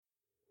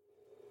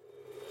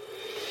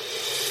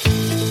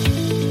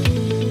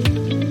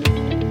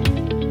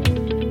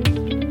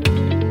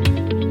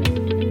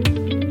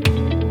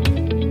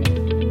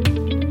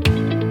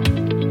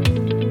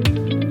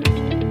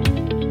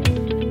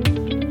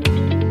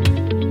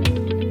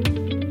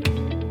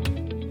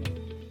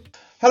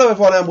Hello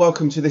everyone and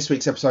welcome to this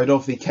week's episode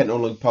of the Kent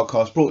Online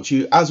Podcast, brought to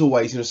you as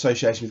always in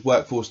association with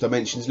Workforce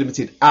Dimensions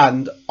Limited.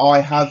 And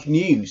I have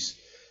news.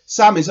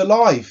 Sam is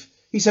alive.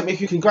 He sent me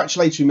a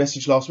congratulatory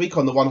message last week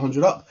on the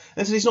 100 Up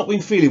and said he's not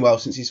been feeling well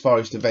since his Far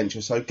East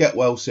adventure, so get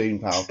well soon,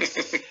 pal.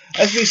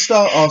 As we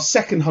start our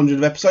second 100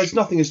 of episodes,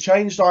 nothing has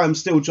changed. I am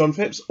still John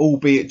Phipps,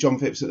 albeit John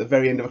Phipps at the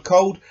very end of a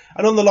cold.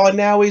 And on the line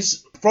now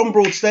is, from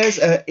Broadstairs,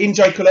 in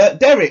joke alert,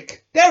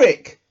 Derek.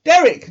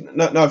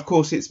 No, of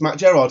course it's Matt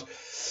Gerard.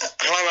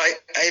 Hello mate,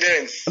 how you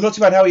doing? I'm not too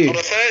bad, how are you? On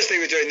a Thursday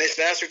we're doing this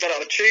now, so we've done it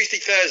on a Tuesday,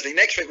 Thursday.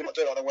 Next week we're not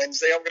doing it on a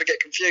Wednesday. I'm going to get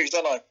confused,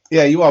 aren't I?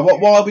 Yeah, you are.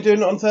 Why are we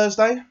doing it on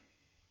Thursday?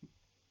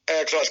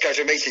 Because I had to go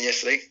to a meeting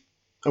yesterday.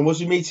 And was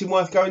your meeting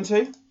worth going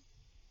to?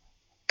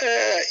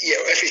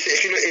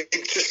 If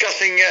you're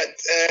discussing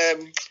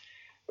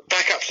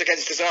backups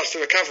against disaster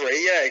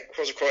recovery, yeah, it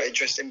was quite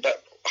interesting,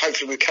 but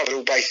hopefully we've covered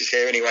all bases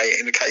here anyway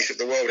in the case of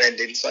the world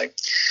ending, so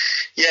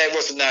yeah, it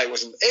wasn't.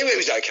 It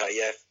was okay,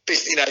 yeah.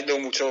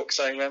 Normal talk,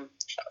 so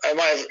I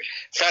might have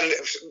found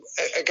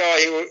a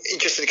guy who was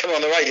interested in coming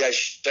on the radio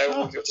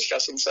show we were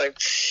discussing, so,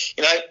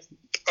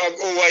 I'm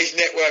always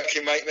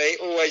networking, mate,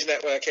 always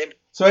networking.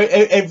 So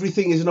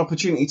everything is an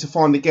opportunity to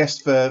find a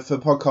guest for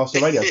podcast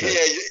or radio show?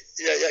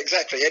 yeah,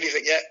 exactly,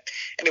 anything, yeah.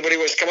 Anybody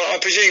wants to come on. I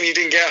presume you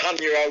didn't get a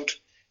 100-year-old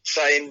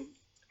saying,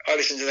 I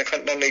listened to the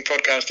Kent Non-League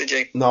podcast, did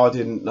you? No, I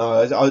didn't.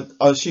 No,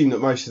 I assume that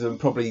most of them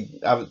probably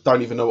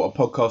don't even know what a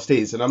podcast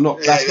is, and I'm not.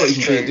 That's not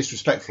even being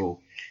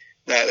disrespectful.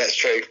 No, that's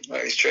true.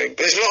 That is true. But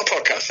there's a lot of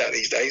podcasts out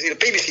these days.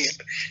 BBC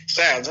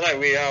Sounds, I know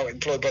we are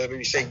employed by the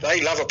BBC.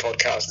 They love a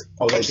podcast.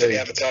 Constantly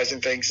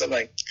advertising things, don't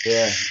they?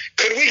 Yeah.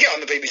 Could we get on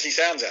the BBC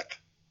Sounds app?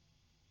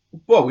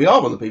 Well, we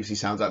are on the BBC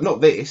Sounds app.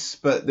 Not this,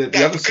 but the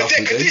other stuff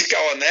we do. Could this go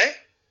on there?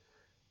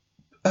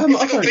 If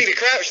we've got Peter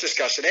Crouch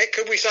discussing it,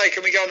 can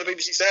we go on the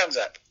BBC Sounds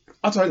app?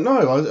 I don't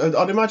know.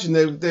 I'd imagine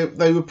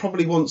they would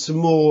probably want some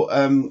more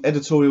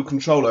editorial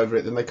control over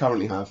it than they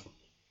currently have.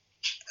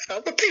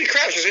 But Peter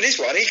Crouch was in his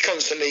one. He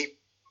constantly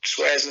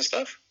swears and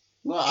stuff.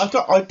 Well, I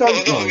don't know. Not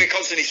that we're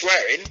constantly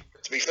swearing,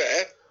 to be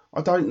fair.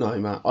 I don't know,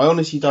 Matt. I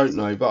honestly don't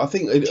know. But I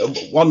think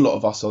one lot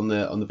of us on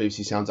the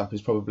BBC Sounds app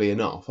is probably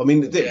enough. I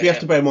mean, we have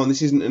to bear in mind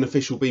this isn't an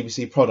official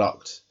BBC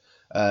product.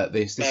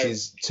 This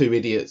is two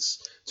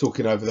idiots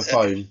talking over the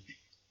phone.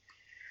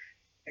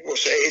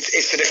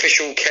 It's an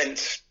official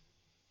Kent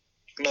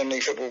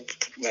non-league football.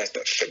 No,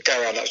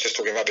 go around. I was just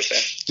talking rubbish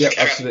there. Yeah,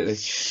 absolutely.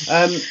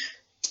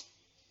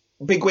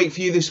 Big week for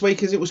you this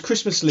week, as it was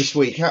Christmas this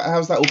week.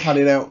 How's that all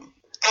panning out?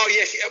 Oh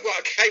yes, well,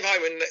 I came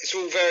home and it's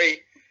all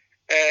very.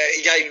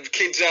 Again,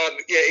 kids are.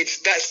 Yeah,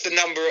 that's the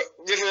number.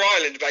 River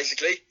Island,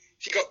 basically.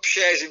 If you've got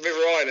shares in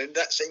River Island,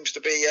 that seems to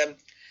be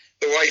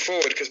the way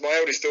forward. Because my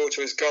eldest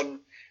daughter has gone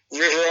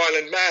River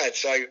Island mad.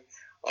 So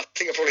I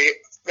think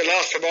the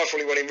last time I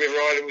probably went in River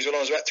Island was when I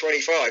was about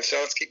 25. So I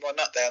have to keep my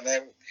nut down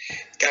there,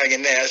 going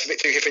in there. It's a bit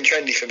too hip and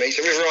trendy for me.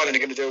 So River Island are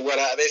going to do well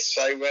out of this.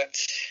 So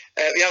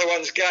the other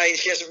one's Gain.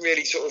 She hasn't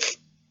really sort of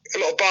a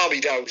lot of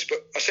Barbie dolls, but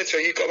I said to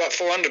her, "You've got about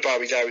 400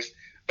 Barbie dolls."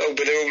 Oh,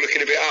 but they're all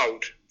looking a bit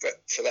old. But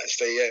so that's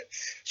the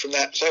from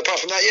that. So apart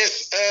from that,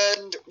 yes,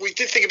 and we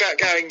did think about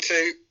going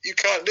to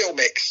Little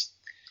Mix,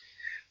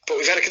 but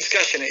we've had a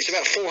discussion. It's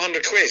about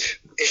 400 quid.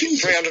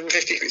 It's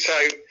 350 quid. So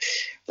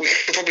we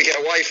could probably get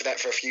away for that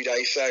for a few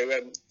days. So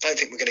don't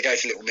think we're going to go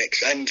to Little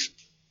Mix, and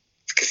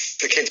because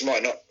the kids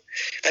might not.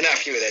 They know a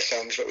few of their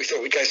songs, but we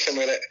thought we'd go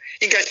somewhere that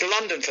you can go to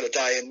London for the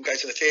day and go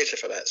to the theatre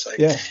for that. So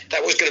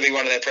that was going to be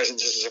one of their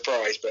presents as a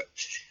surprise, but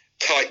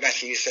Tyke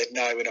Matthews said,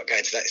 no, we're not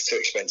going to that, it's too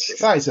expensive.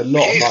 That is a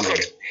lot of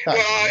money.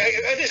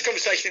 I had this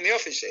conversation in the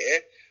office here.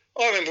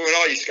 I remember when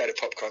I used to go to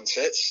pop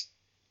concerts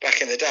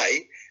back in the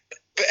day,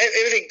 but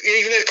everything,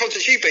 even the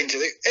concerts you've been to,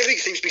 everything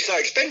seems to be so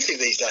expensive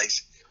these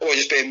days, or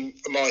just being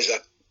a miser.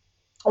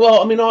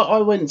 Well, I mean, I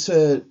went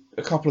to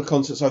a couple of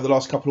concerts over the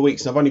last couple of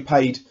weeks, and I've only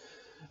paid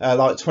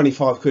like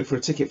 25 quid for a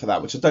ticket for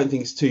that, which I don't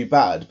think is too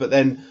bad. But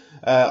then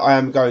I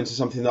am going to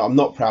something that I'm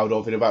not proud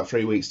of in about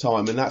 3 weeks'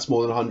 time, and that's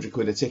more than 100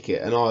 quid a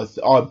ticket, and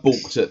I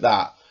balked at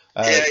that.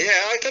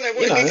 I don't know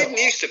what it didn't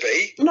used to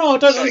be. No, I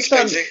don't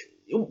understand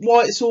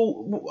why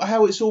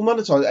how it's all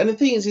monetized. And the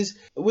thing is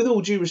with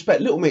all due respect,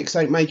 Little Mix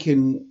ain't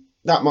making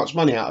that much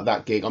money out of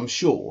that gig, I'm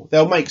sure.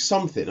 They'll make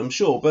something, I'm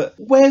sure. But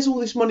where's all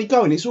this money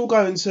going? It's all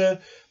going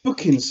to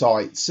booking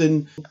sites,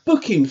 and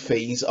booking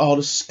fees are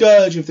the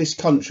scourge of this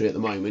country at the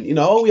moment.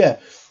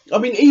 I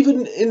mean,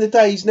 even in the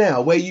days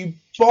now where you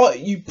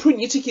print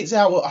your tickets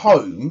out at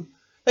home,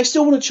 they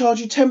still want to charge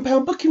you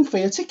 £10 booking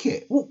fee a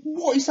ticket.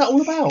 What is that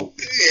all about?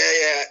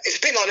 Yeah. It's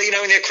a bit like,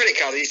 when your credit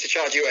card, they used to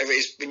charge you whatever it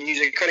is when you're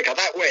using a credit card.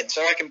 That went,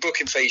 so I reckon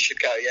booking fees should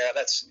go.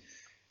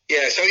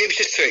 So it was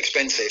just too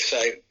expensive. So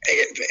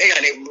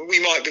again, we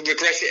might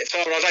regret it at the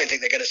time. I don't think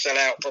they're going to sell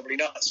out. Probably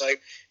not. So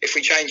if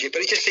we change it,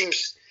 but it just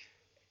seems,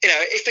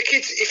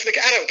 if the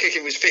adult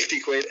ticket was 50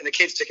 quid and the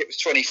kids ticket was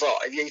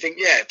 25, you think,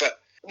 but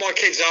my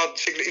kids are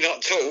particularly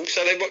not tall,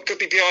 so they could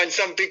be behind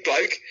some big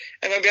bloke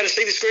and they'll be able to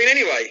see the screen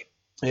anyway.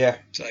 Yeah.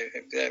 So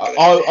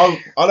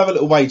I'll have a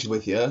little wager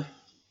with you.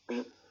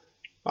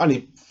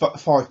 Only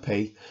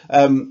 5p.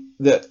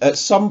 that at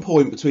some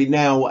point between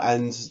now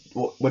and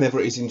whenever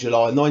it is in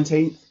July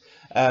 19th,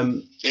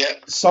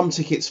 some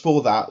tickets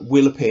for that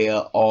will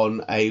appear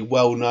on a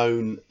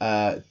well-known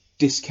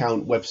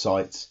discount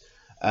website,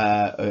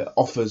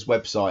 offers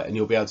website, and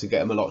you'll be able to get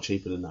them a lot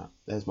cheaper than that.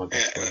 There's my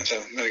best plan.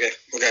 So there we go.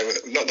 We'll go with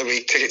it. Not that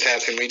we ticket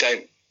touting, we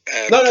don't.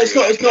 No, it's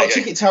not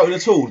ticket touting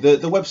at all. The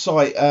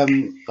website,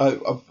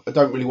 I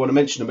don't really want to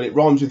mention them, but it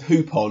rhymes with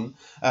Hoopon.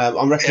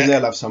 I reckon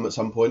they'll have some at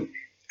some point.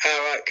 All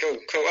right, cool.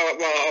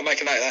 Well, I'll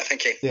make a note of that.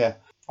 Thank you. Yeah.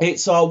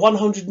 It's our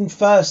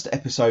 101st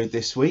episode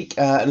this week,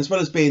 and as well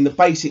as being the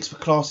basics for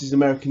classes in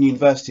American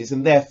universities,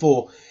 and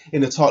therefore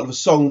in the title of a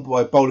song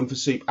by Bowling for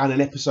Soup and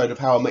an episode of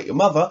How I Met Your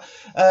Mother,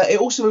 it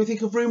also made me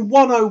think of Room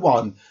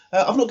 101.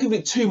 I've not given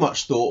it too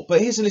much thought,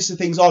 but here's a list of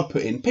things I'd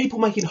put in. People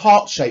making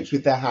heart shapes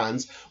with their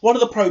hands, one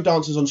of the pro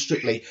dancers on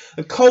Strictly,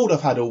 a cold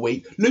I've had all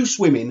week, loose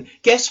women,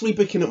 guests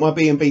rebooking at my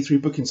B&B through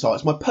booking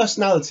sites, my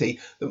personality,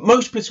 the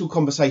most political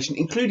conversation,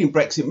 including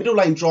Brexit, middle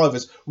lane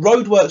drivers,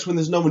 roadworks when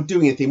there's no one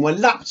doing anything, my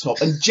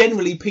laptop, and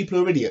generally people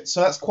are idiots.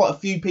 So that's quite a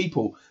few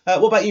people.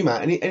 What about you,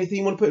 Matt? Anything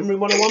you want to put in Room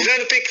 101? You know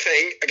the big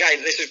thing,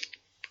 again, this is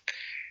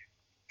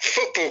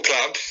football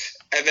clubs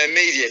and their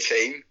media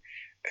team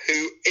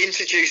who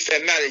introduced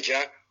their manager.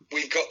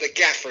 We've got the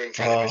gaffer in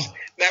front of us.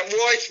 That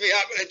winds me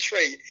up a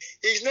treat.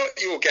 He's not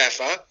your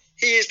gaffer.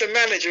 He is the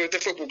manager of the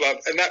football club,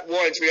 and that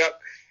winds me up.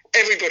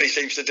 Everybody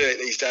seems to do it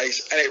these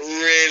days, and it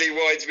really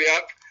winds me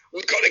up.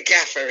 We've got a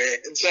gaffer here.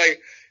 And so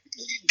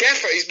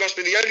gaffer must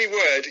be the only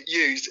word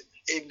used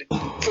in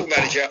football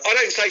manager. I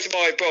don't say to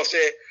my boss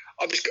here,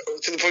 I'm just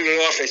to the point in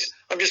the office,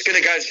 I'm just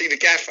going to go and see the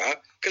gaffer,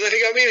 because I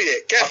think I'm an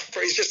idiot. Gaffer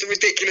is just a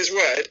ridiculous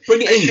word.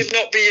 It should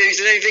not be used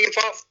in anything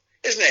apart from,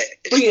 isn't it?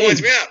 It just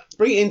winds me up.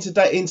 Bring it into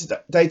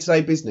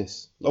day-to-day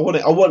business. I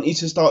want you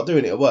to start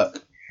doing it at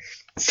work.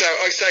 So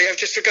I say, I've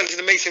just gone to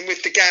the meeting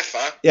with the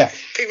gaffer. Yeah.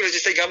 People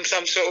just think I'm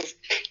some sort of...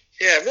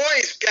 Yeah, why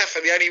is gaffer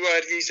the only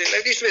word used in...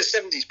 There used to be a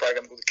 70s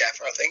programme called the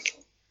Gaffer, I think.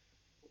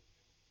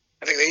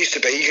 There used to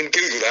be. You can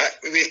Google that.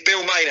 With Bill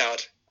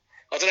Maynard.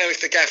 I don't know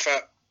if the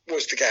gaffer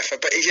was the gaffer,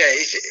 but yeah,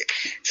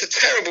 it's a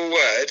terrible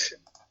word.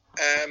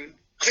 I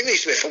think there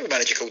used to be a football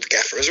manager called the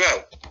Gaffer as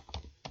well.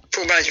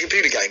 Football manager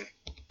computer game.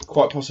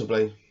 Quite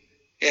possibly.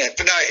 Yeah,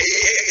 but no,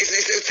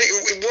 it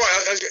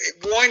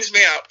winds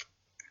me up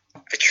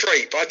a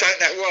treat, but I don't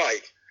know why.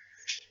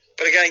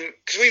 But again,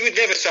 because we would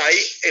never say,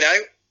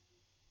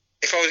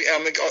 if I was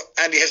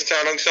Andy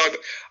Hessenthal alongside,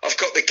 but I've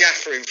got the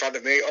gaffer in front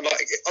of me, I'd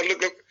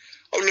look like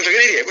an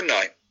idiot, wouldn't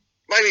I?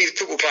 Maybe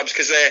football clubs,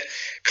 because they're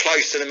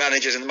close to the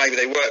managers and maybe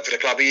they work for the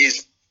club, he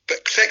is.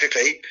 But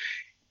technically,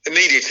 the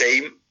media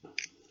team,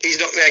 he's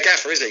not their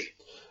gaffer, is he?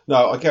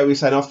 No, I get what you're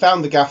saying. I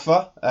found the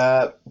gaffer,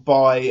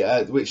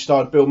 which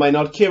starred Bill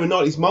Maynard. Keira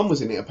Knightley's mum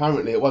was in it,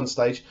 apparently, at one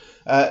stage.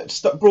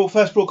 First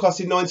broadcast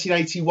in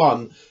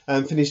 1981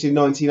 and finished in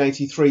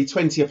 1983,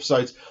 20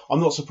 episodes. I'm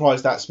not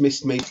surprised that's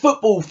missed me.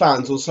 Football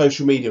fans on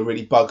social media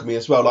really bug me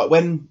as well. Like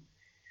when,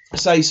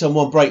 say,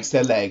 someone breaks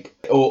their leg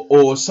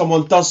or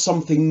someone does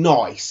something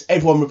nice,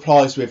 everyone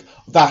replies with,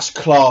 "That's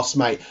class,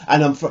 mate."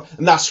 And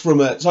that's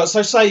from a... So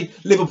say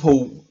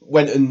Liverpool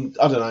went and,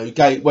 I don't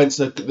know, went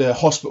to the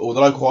hospital,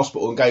 the local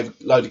hospital, and gave a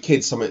load of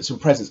kids some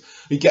presents.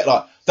 You get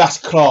like, "That's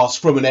class,"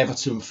 from an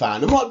Everton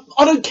fan. I'm like,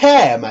 I don't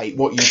care, mate,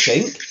 what you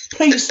think.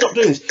 Please stop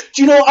doing this.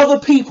 Do you know other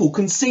people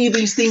can see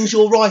these things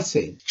you're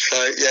writing? So,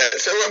 yeah.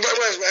 So,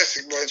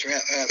 winds me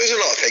up. There's a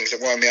lot of things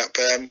that wind me up.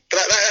 But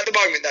at the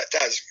moment, that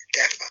does.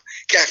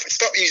 Gaffer.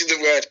 Stop using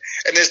the word.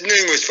 And there's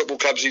numerous football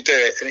clubs who do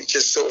it. And it's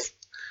just sort of,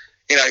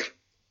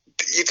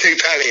 you're too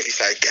pally if you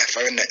say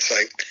gaffer, isn't it? So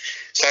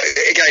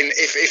again,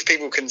 if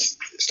people can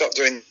stop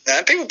doing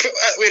that, people put,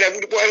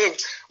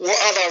 what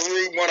other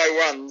Room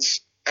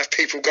 101s have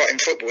people got in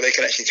football? They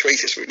can actually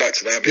tweet us. We'd like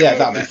to know a bit more.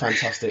 That'd be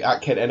fantastic.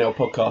 At Kent NL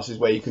Podcast is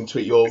where you can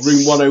tweet your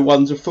Room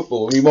 101s of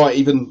football. We might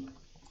even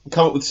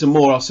come up with some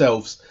more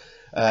ourselves.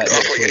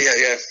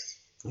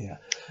 Yeah.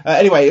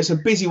 Anyway, it's a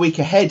busy week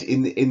ahead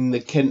in the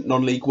Kent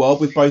non-league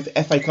world with both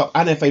FA Cup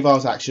and FA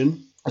Vase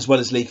action, as well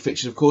as league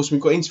fixtures, of course.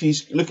 We've got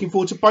interviews looking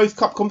forward to both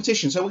cup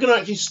competitions. So we're going to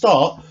actually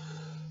start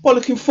by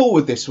looking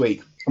forward this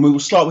week. And we will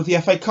start with the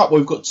FA Cup, where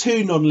we've got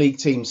two non-league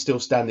teams still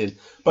standing.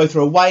 Both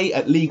are away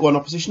at League One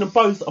opposition, and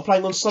both are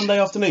playing on Sunday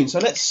afternoon. So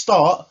let's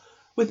start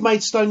with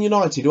Maidstone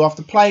United, who,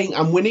 after playing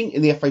and winning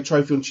in the FA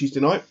Trophy on Tuesday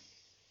night,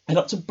 head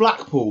up to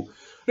Blackpool,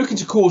 looking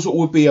to cause what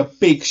would be a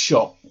big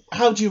shock.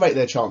 How do you rate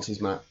their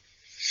chances, Matt?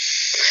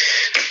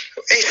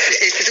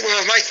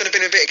 Well, Maidstone have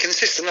been a bit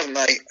consistent, haven't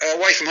they?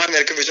 Away from home, they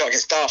had a good result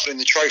against Dartford in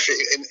the Trophy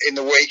in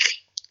the week.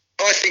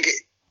 I think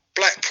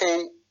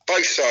Blackpool,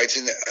 both sides,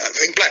 I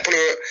think Blackpool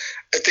are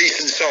a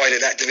decent side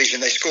at that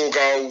division. They score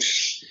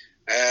goals,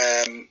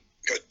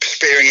 got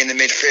Spearing in the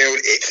midfield.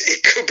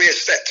 It could be a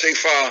step too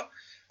far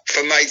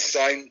for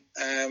Maidstone.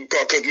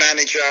 Got a good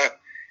manager,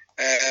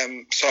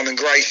 Simon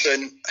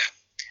Grayson.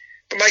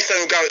 But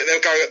Maidstone they'll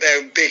go up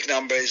there in big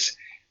numbers.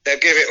 They'll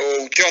give it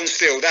all. John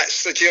Steele,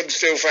 that's the John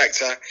Steele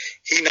factor.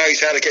 He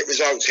knows how to get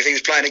results. If he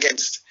was playing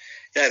against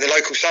the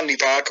local Sunday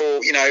Park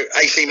or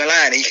AC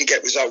Milan, he could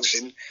get results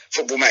in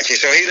football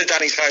matches. So he'd have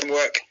done his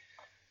homework.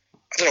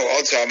 I don't know what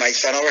odds are, mate,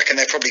 son. I reckon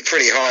they're probably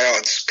pretty high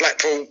odds.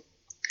 Blackpool,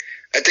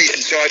 a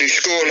decent side who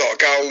score a lot of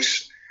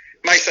goals.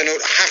 Maidstone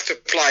have to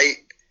play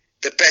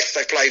the best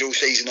they've played all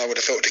season, I would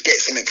have thought, to get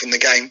something from the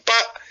game.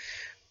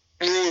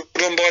 But ruled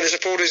on by the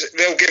supporters,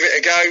 they'll give it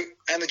a go.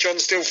 And the John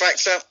Still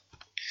factor,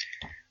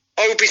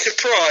 I would be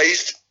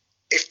surprised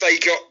if they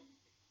got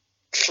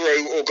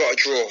through or got a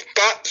draw.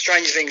 But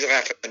stranger things have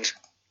happened.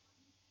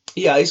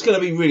 Yeah, it's going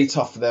to be really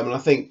tough for them. And I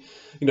think,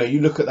 you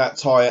look at that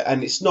tie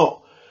and it's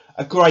not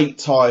a great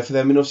tie for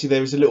them. And obviously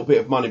there is a little bit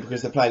of money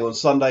because they're playing on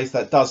Sundays.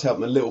 That does help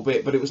them a little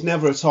bit. But it was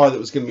never a tie that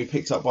was going to be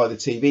picked up by the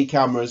TV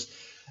cameras.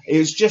 It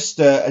was just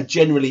a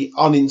generally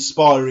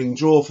uninspiring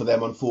draw for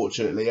them,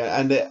 unfortunately.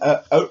 And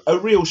a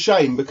real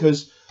shame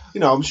because,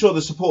 I'm sure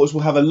the supporters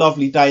will have a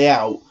lovely day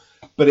out.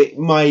 But it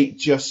may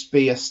just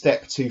be a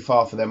step too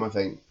far for them, I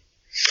think.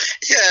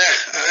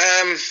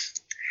 Yeah.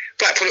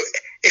 Blackpool...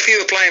 If you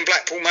were playing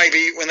Blackpool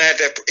maybe when they had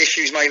their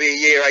issues maybe a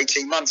year,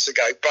 18 months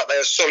ago, but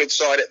they're a solid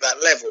side at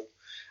that level,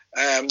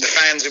 the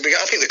fans will be...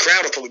 I think the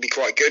crowd will probably be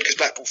quite good because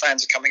Blackpool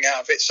fans are coming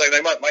out of it, so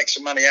they might make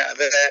some money out of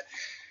it there.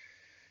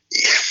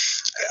 Yeah,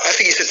 I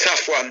think it's a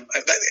tough one.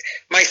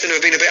 Maidstone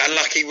have been a bit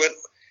unlucky.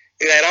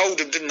 They had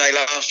Oldham, didn't they,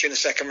 last year in the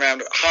second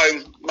round at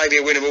home, maybe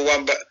a winnable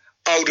one, but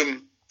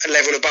Oldham, a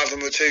level above them,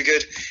 were too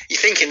good. You're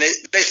thinking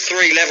there's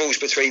 3 levels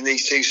between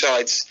these two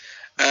sides.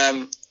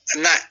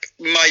 And that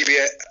may be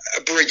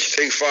a bridge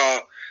too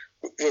far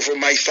with what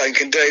Maidstone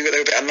can do. They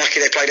were a bit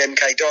unlucky. They played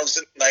MK Dons,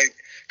 didn't they,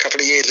 a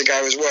couple of years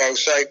ago as well.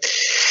 So,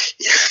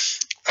 yeah,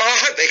 I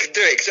hope they can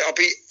do it because it'll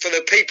be, for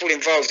the people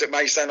involved at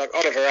Maidstone, like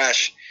Oliver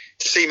Ash,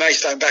 to see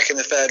Maidstone back in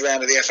the third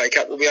round of the FA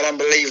Cup will be an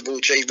unbelievable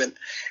achievement.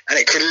 And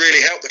it could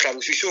really help the club.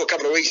 As we saw a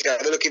couple of weeks ago,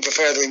 they're looking for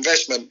further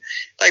investment.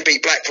 They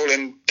beat Blackpool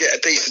and get a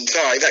decent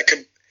tie. That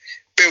could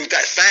build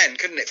that stand,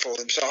 couldn't it, for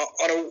them? So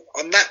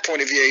on that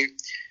point of view,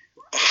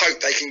 I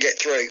hope they can get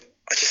through.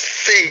 I just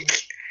think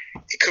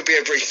it could be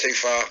a bridge too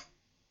far.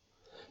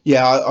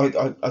 Yeah,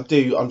 I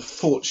do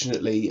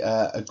unfortunately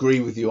agree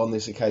with you on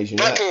this occasion.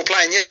 Blackpool were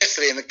playing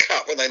yesterday in the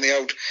Cup, weren't they, in the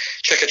old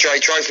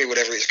Checkatrade Trophy,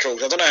 whatever it's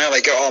called. I don't know how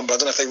they got on, but I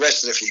don't know if they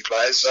rested a few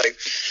players. So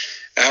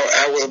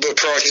how will the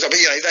priorities are? But,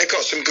 they've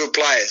got some good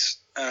players.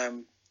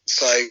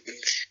 So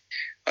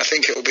I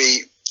think it will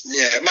be,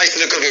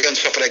 Maidstone have got to be on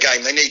top of their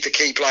game. They need the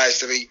key players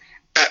to be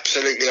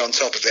absolutely on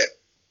top of it.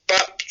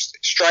 But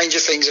stranger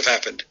things have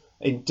happened.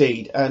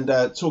 Indeed. And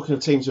talking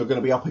of teams who are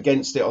going to be up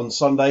against it on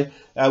Sunday,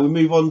 we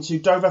move on to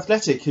Dover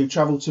Athletic, who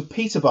travelled to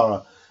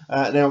Peterborough.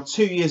 Now,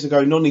 2 years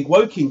ago, Non-League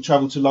Woking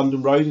travelled to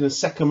London Road in a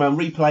second-round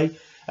replay.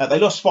 They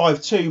lost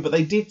 5-2, but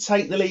they did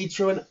take the lead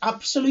through an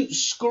absolute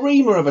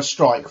screamer of a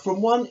strike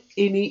from one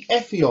Ini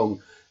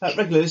Effiong.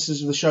 Regular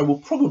listeners of the show will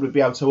probably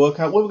be able to work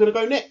out where we're going to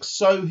go next.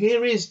 So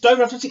here is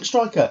Dover Athletic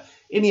striker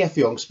Ini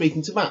Effiong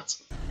speaking to Matt.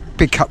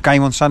 Big cup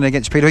game on Sunday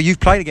against Peterborough.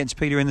 You've played against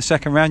Peterborough in the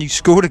second round. You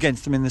scored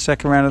against them in the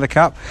second round of the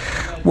cup.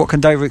 What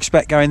can Dover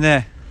expect going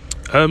there?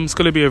 It's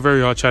going to be a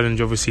very hard challenge.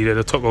 Obviously, they're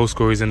the top goal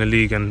scorers in the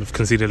league and have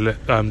conceded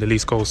the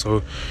least goals,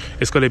 so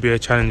it's going to be a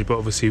challenge. But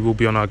obviously, we'll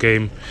be on our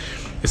game.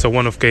 It's a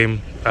one-off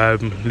game.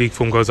 League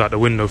form goes out the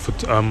window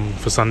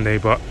for Sunday,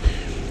 but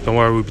don't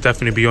worry, we'll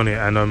definitely be on it,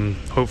 and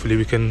hopefully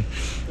we can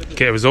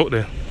get a result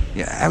there.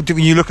 Yeah,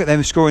 when you look at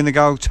them scoring the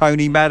goal,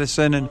 Tony,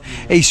 Madison and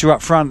Issa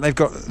up front, they've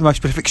got the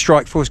most prolific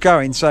strike force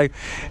going. So,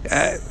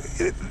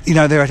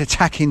 they're at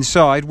attacking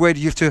side. How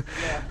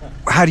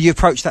do you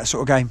approach that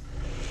sort of game?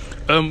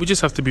 We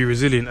just have to be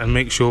resilient and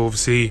make sure,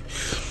 obviously,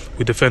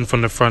 we defend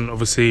from the front.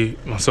 Obviously,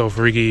 myself,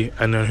 Riggy,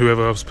 and then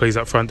whoever else plays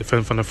up front,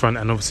 defend from the front,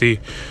 and obviously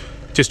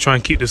just try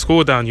and keep the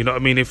score down. You know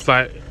what I mean? If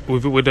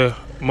we're the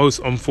most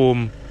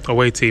on-form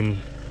away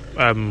team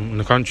in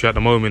the country at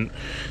the moment,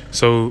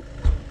 so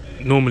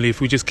normally if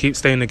we just keep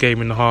staying in the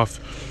game in the half,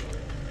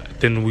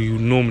 then we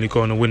normally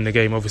go on and win the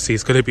game. Obviously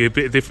it's going to be a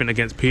bit different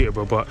against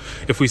Peterborough, but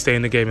if we stay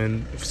in the game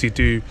and obviously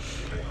do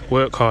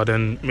work hard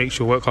and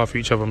work hard for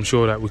each other, I'm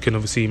sure that we can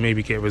obviously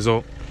maybe get a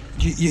result.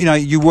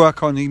 You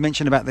work on, you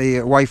mentioned about the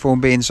away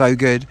form being so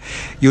good,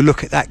 you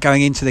look at that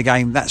going into the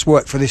game. That's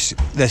worked for the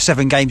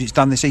 7 games it's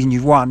done this season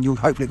you've won. You'll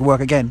hopefully it will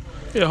work again.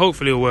 Yeah,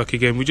 hopefully it'll work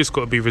again. We just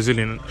got to be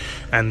resilient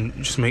and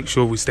just make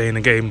sure we stay in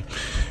the game.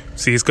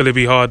 See, it's going to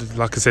be hard.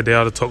 Like I said, they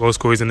are the top goal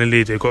scorers in the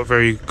league. They've got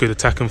very good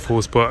attacking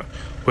force, but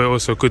we're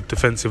also good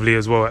defensively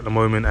as well at the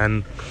moment.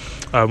 And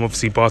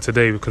obviously, bar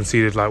today, we've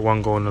conceded like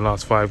 1 goal in the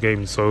last 5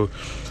 games. So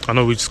I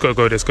know we just got to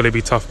go there. It's going to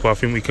be tough, but I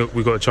think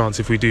we got a chance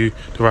if we do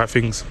the right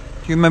things.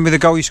 Do you remember the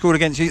goal you scored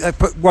against? They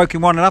put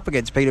Woking 1-1 up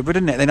against Peterborough,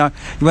 didn't it? Then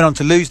you went on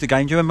to lose the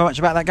game. Do you remember much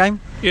about that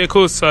game? Yeah, of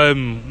course.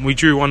 We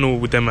drew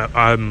 1-1 with them at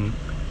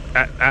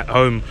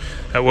home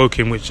at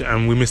Woking,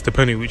 and we missed the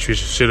penalty, which we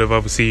should have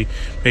obviously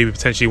maybe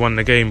potentially won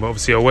the game. But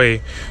obviously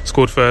away,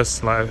 scored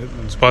first, like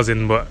it was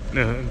buzzing, but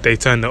they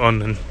turned it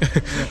on and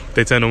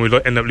we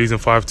ended up losing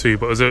 5-2.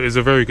 But it was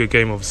a very good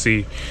game.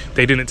 Obviously,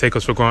 they didn't take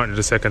us for granted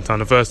the second time.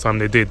 The first time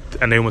they did,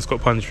 and they almost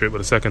got punished for it. But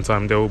the second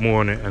time they were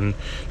more on it, and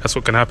that's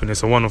what can happen.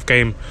 It's a one-off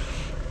game.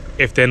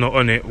 If they're not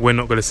on it, we're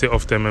not going to sit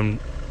off them, and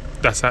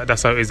that's how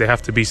it is. They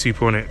have to be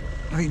super on it.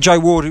 I think Joe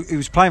Ward, who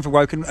was playing for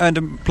Woking,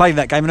 played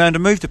that game and earned a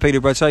move to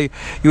Peterborough. So you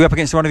were up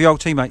against one of your old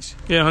teammates.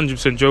 Yeah,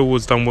 100%. Joe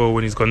Ward's done well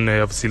when he's gone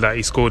there. Obviously, like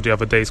he scored the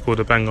other day, scored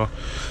a banger,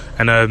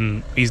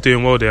 and he's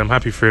doing well there. I'm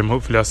happy for him.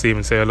 Hopefully, I'll see him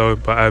and say hello.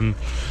 But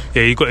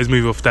yeah, he got his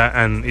move off that,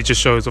 and it just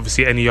shows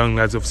obviously any young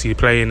lads obviously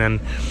playing, and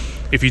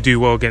if you do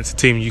well against a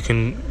team, you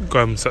can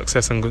go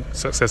success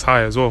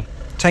high as well.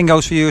 10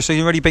 goals for you, so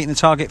you've already beaten the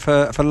target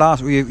for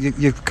last.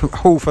 You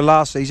haul for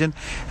last season.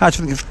 How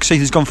do you think the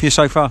season's gone for you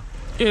so far?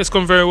 Yeah, it's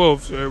gone very well.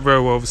 Very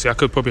well. Obviously, I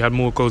could probably have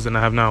more goals than I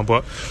have now,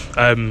 but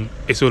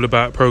it's all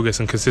about progress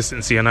and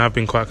consistency. And I've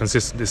been quite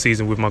consistent this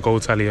season with my goal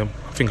tally. I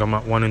think I'm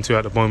at 1 and 2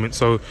 at the moment.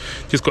 So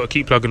just got to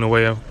keep plugging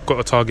away. I've got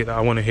a target that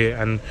I want to hit,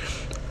 and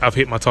I've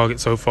hit my target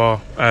so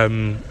far,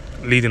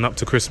 leading up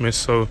to Christmas.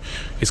 So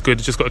it's good.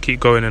 Just got to keep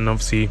going and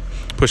obviously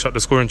push up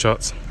the scoring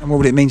charts. And what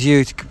would it mean to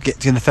you to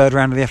get in the third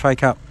round of the FA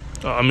Cup?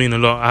 I mean a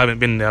lot. I haven't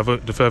been there.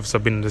 The furthest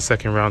I've been in the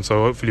second round,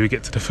 so hopefully we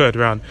get to the third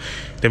round.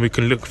 Then we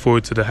can look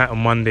forward to the hat on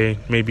Monday,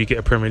 maybe get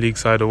a Premier League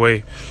side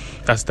away.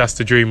 That's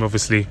the dream,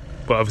 obviously.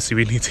 But obviously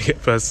we need to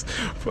get past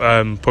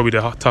probably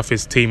the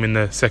toughest team in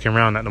the second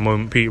round at the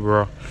moment,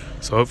 Peterborough.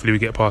 So hopefully we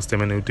get past them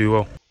and they'll do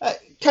well.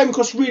 Came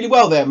across really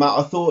well there, Matt.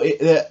 I thought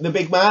the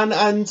big man,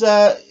 and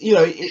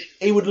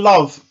he would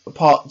love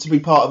to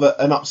be part of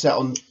an upset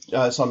on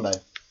Sunday.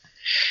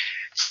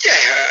 Yeah,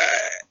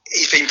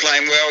 he's been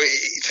playing well.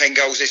 10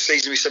 goals this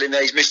season. We said in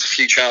there he's missed a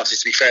few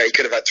chances. To be fair, he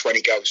could have had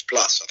 20 goals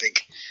plus, I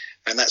think,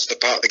 and that's the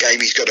part of the game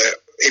he's got to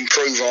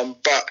improve on.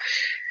 But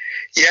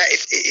yeah,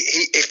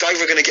 if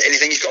Dover are going to get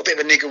anything, he's got a bit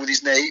of a niggle with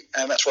his knee,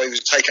 and that's why he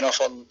was taken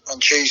off on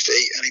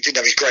Tuesday. And he didn't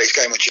have his greatest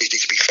game on Tuesday,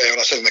 to be fair. And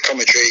I said in the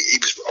commentary he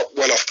was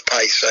well off the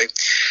pace. So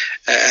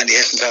Andy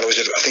Hessenthaler was,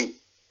 I think,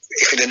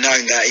 if he'd have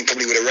known that, he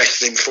probably would have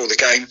rested him before the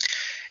game.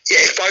 Yeah,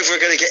 if Dover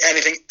are going to get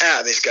anything out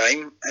of this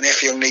game, and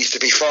Effiong needs to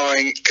be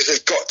firing, because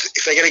if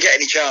they're going to get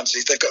any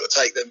chances, they've got to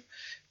take them.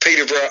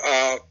 Peterborough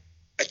are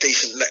a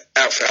decent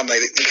outfit, aren't they?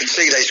 You can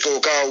see they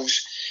score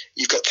goals.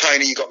 You've got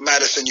Tony, you've got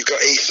Madison, you've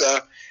got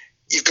Issa,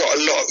 you've got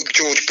a lot of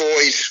George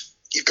Boys,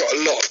 you've got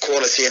a lot of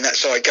quality in that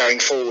side going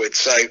forward.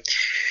 So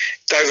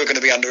Dover are going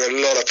to be under a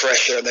lot of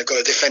pressure, and they've got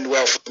to defend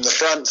well from the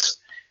front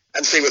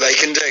and see what they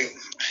can do.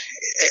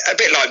 A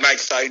bit like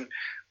Maidstone,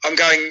 I'm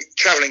going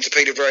travelling to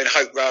Peterborough in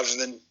hope rather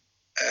than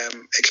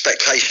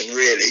expectation,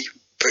 really,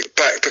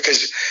 but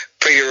because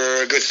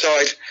Peterborough are a good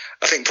side,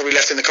 I think probably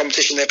left in the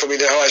competition, they're probably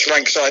the highest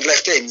ranked side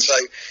left in, so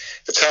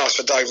the task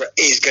for Dover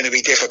is going to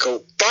be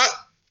difficult. But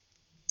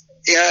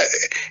yeah,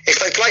 if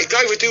they play,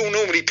 Dover do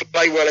normally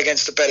play well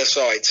against the better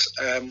sides.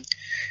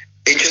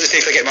 Interested to see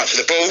if they get much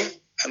of the ball,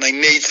 and they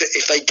need to,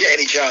 if they get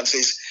any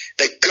chances,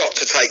 they've got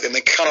to take them.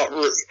 They cannot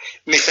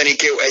miss any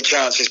gilt-edged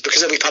chances,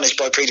 because they'll be punished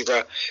by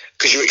Peterborough,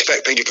 because you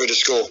expect Peterborough to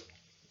score.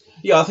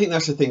 Yeah, I think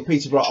that's the thing.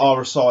 Peterborough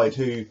are a side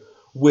who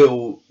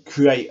will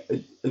create.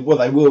 Well,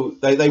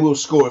 they will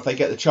score if they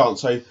get the chance.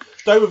 So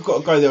Dover have got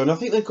to go there, and I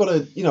think they've got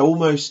to,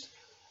 almost.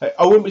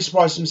 I wouldn't be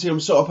surprised to see them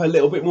set up a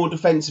little bit more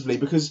defensively,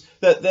 because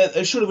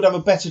they should have a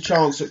better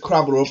chance at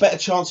Crabble, or a better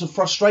chance of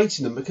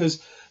frustrating them. Because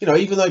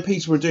even though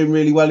Peterborough are doing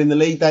really well in the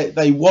league,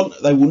 they will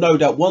no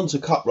doubt want a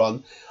cup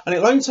run, and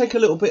it'll only take a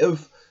little bit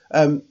of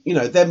them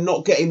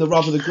not getting the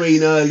rub of the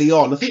green early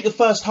on. I think the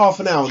first half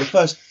an hour, the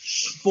first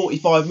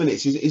 45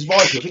 minutes is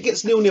vital. If it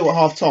gets 0-0 at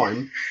half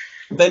time,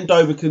 then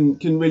Dover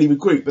can really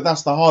regroup. But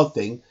that's the hard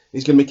thing,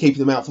 is going to be keeping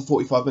them out for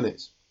 45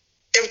 minutes.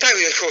 Yeah,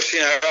 Dover, of course,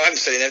 I haven't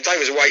seen it.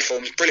 Dover's away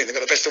form is brilliant. They've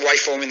got the best away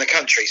form in the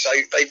country. So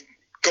they've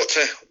got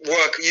to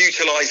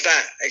utilise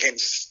that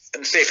against,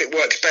 and see if it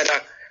works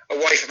better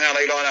away from how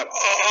they line up.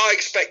 I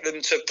expect them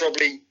to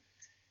probably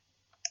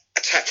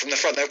attack from the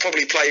front. They'll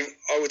probably play,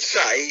 I would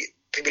say,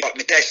 people like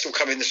Modeste will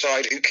come in the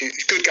side,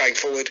 who's good going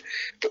forward,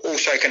 but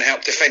also can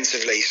help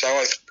defensively. So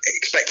I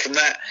expect from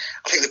that,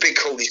 I think the big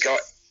call he's got,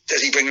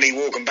 does he bring Lee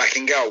Worgan back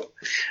in goal?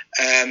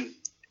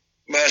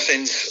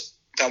 Mersin's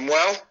done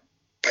well,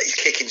 but his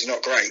kicking's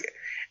not great.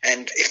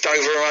 And if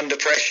Dover are under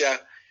pressure,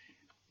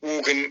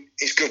 Worgan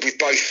is good with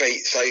both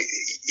feet. So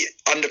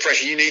under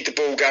pressure, you need the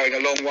ball going a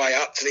long way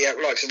up to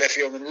the likes of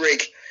Effiong and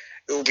Rigg,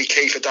 who will be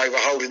key for Dover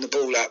holding the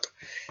ball up.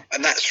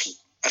 And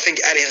that's, I think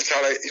Andy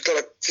Hessenthaler has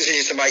got a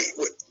decision to make.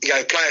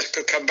 Players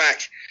could come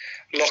back.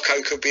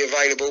 Loco could be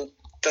available.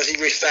 Does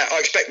he risk that? I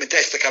expect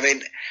Modeste to come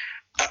in.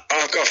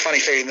 I've got a funny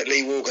feeling that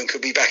Lee Worgan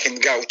could be back in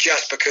the goal,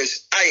 just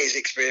because A, his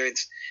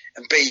experience,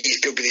 and B,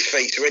 he's good with his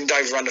feet. So when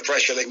Dover are under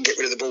pressure, they can get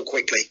rid of the ball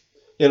quickly.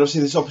 Yeah, and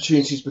obviously there's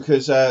opportunities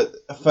because a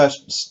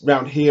first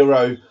round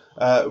hero,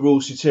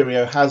 Raul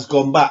Sotirio, has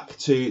gone back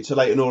to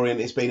Leyton Orient.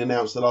 It's been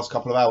announced the last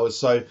couple of hours.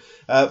 So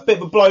a bit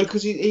of a blow,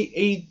 because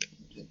he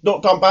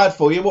not done bad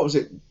for you. What was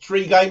it?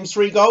 3 games,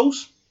 3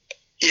 goals?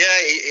 Yeah,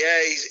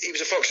 he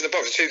was a fox in the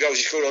box. The 2 goals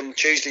he scored on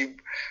Tuesday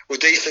were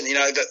decent.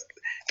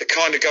 The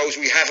kind of goals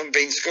we haven't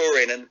been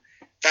scoring, and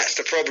that's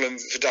the problem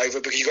for Dover,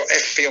 because you've got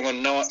Effiong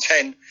on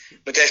 10,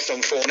 Modeste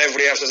on 4, and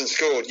everybody else hasn't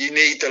scored. You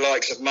need the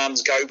likes of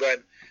Munns,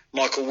 Goburn,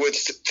 Michael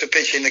Woods to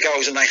pitch in the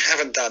goals, and they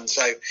haven't done.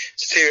 So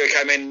Sotirio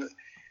came in,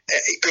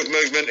 good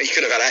movement. He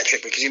could have had a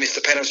hat-trick because he missed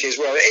the penalty as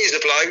well. It is a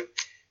blow,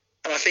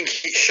 and I think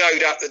it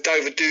showed up that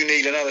Dover do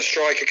need another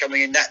striker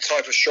coming in, that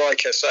type of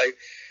striker. So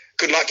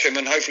good luck to him,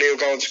 and hopefully he'll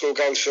go and score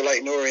goals for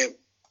Leyton Orient.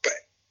 But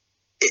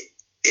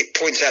it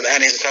points out that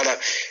Anis Atala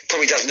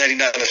probably doesn't need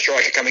another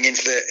striker coming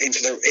into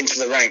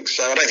the ranks.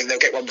 So I don't think they'll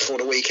get one before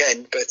the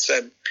weekend. But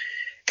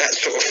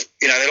that's sort of,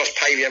 they lost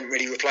Pavey, haven't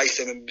really replaced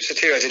him, and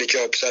Satiro did a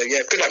job. So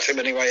yeah, good luck to him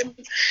anyway. And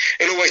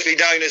he'll always be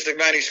known as the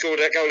man who scored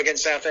that goal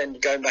against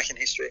Southend, going back in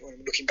history,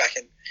 looking back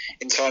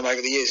in time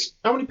over the years.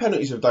 How many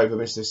penalties have Dover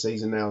missed this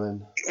season now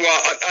then?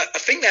 Well, I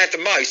think they had the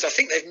most. I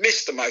think they've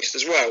missed the most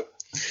as well.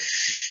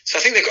 So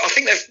I think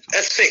they've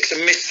had 6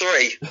 and missed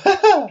 3.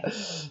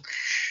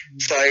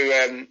 So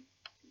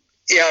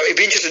it'd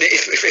be interesting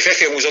if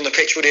Effiong was on the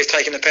pitch, would he have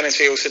taken the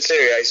penalty or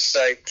Satirios?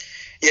 So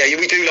yeah,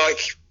 we do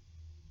like.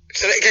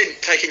 So again,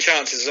 taking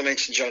chances, as I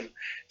mentioned, John.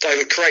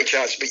 Dover create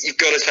chances, but you've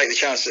got to take the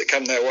chances that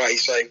come their way.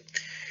 So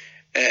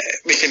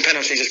missing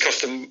penalties has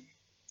cost them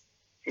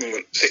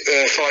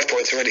 5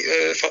 points already.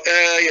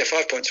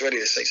 5 points already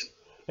this season.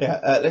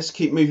 Yeah, let's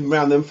keep moving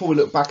around then. Before we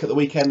look back at the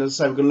weekend,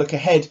 as I say, we're going to look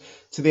ahead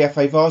to the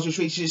FA Vase, which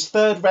reaches its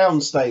third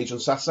round stage on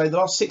Saturday, the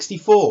last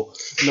 64,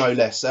 no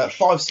less. 5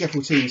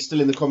 SCEFL teams still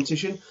in the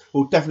competition.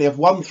 We'll definitely have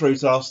one through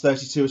to the last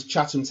 32 as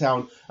Chatham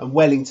Town and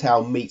Welling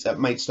Town meet at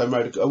Maidstone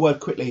Road. A word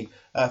quickly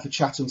for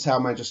Chatham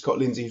Town manager Scott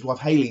Lindsay, whose wife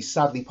Hayley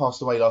sadly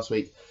passed away last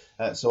week,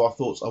 so our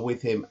thoughts are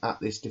with him at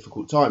this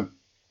difficult time.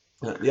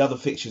 The other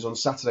fixtures on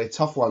Saturday,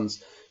 tough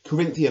ones.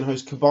 Corinthian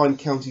host Combined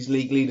Counties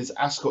League leaders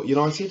Ascot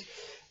United.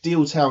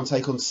 Deal Town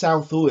take on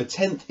Southall, a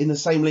 10th in the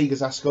same league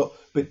as Ascot,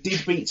 but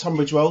did beat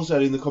Tunbridge Wells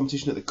early in the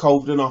competition at the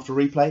Colvedon after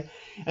replay.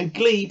 And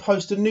Glebe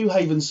host a New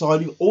Haven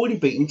side who've already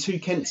beaten 2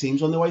 Kent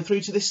teams on their way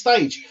through to this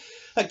stage.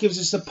 That gives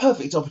us the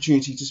perfect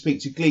opportunity to speak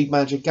to Glebe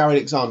manager Gary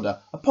Alexander,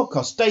 a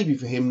podcast debut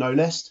for him, no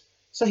less.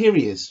 So here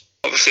he is.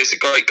 Obviously, it's a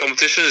great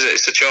competition, isn't it?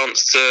 It's a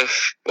chance to,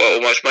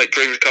 almost make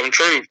dreams come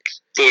true.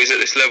 Boys at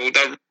this level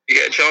don't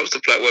get a chance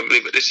to play at Wembley,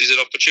 but this is an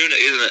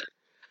opportunity, isn't it?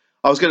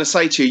 I was going to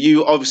say to you,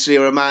 you obviously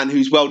are a man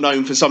who's well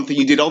known for something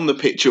you did on the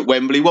pitch at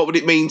Wembley. What would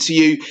it mean to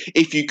you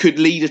if you could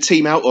lead a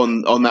team out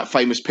on that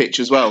famous pitch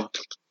as well?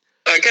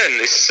 Again,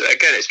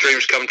 it's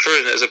dreams come true.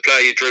 And as a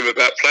player, you dream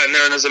about playing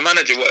there, and as a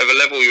manager, whatever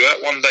level you're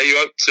at, one day you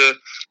hope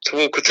to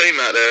walk a team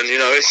out there, and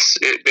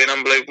it'd be an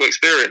unbelievable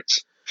experience.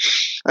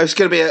 It's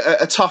going to be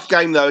a tough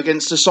game though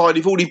against a side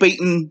who've already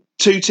beaten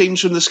 2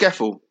 teams from the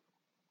SCEFL.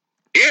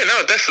 Yeah,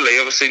 no, definitely.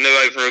 Obviously, New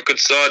Haven are a good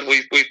side.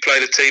 We've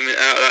played a team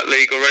out of that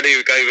league already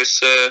who gave us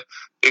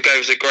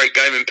a great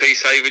game in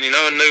Peacehaven,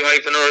 and New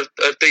Haven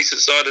are a decent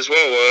side as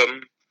well.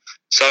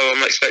 So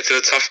I'm expecting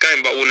a tough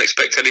game, but I wouldn't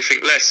expect anything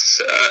less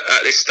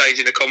at this stage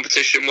in the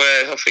competition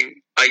where I think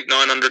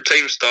 800-900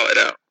 teams started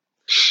out.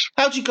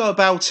 How do you go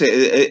about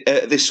it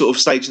at this sort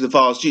of stage of the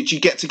Vase? Do you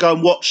get to go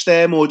and watch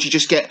them, or do you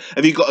just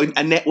have you got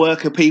a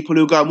network of people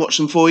who go and watch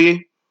them for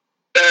you?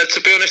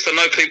 To be honest, I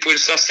know people in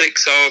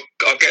Sussex, so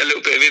I'll get a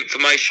little bit of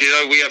information.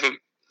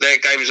 Their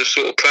games have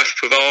sort of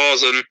clashed with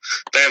ours, and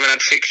they haven't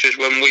had fixtures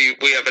when we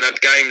haven't had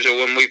games, or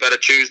when we've had a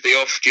Tuesday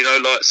off.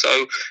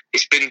 So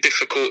it's been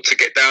difficult to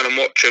get down and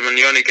watch them, and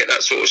you only get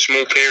that sort of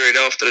small period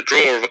after the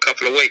draw of a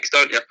couple of weeks,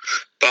 don't you?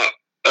 But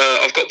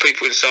I've got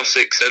people in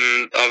Sussex,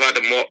 and I've had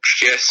them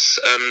watched, yes,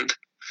 and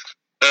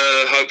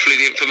hopefully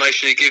the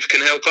information he gives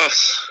can help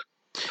us.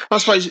 I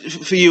suppose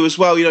for you as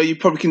well, you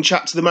probably can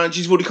chat to the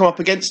managers who've already come up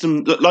against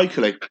them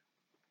locally.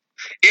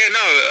 Yeah,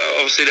 no,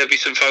 obviously there'll be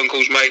some phone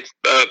calls made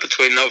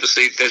between.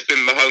 Obviously, there's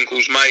been phone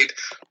calls made.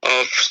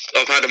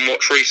 I've had them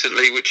watched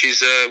recently, which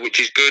is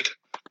good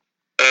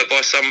by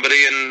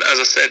somebody. And as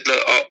I said,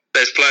 look,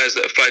 there's players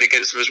that have played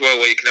against them as well,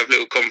 where you can have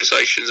little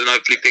conversations and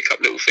hopefully pick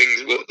up little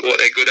things, what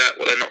they're good at,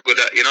 what they're not good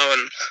at,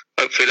 and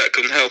hopefully that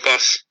can help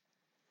us.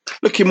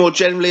 Looking more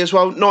generally as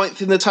well,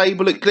 9th in the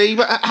table at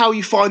Glebe. How are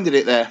you finding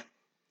it there?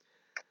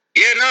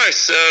 Yeah, no,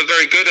 it's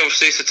very good.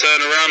 Obviously, it's a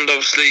turnaround.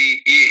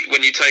 Obviously,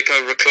 when you take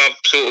over a club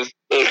sort of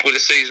with the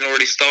season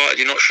already started,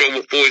 you're not sure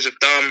what boys have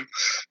done.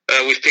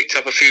 We've picked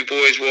up a few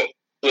boys, what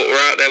were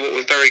out there, what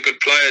were very good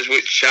players,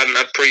 which hadn't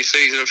had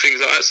pre-season and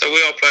things like that. So we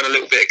are playing a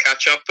little bit of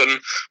catch-up,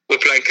 and we're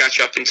playing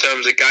catch-up in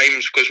terms of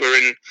games because we're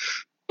in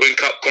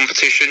cup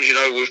competitions.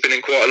 We've been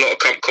in quite a lot of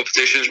cup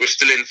competitions. We're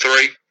still in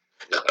 3.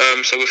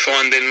 So we're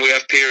finding we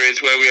have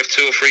periods where we have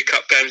 2 or 3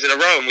 cup games in a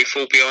row and we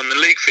fall behind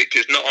the league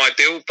fixtures. Not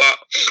ideal, but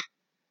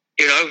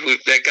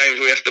they're games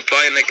we have to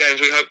play and they're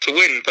games we hope to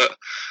win. But,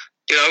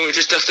 we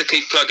just have to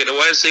keep plugging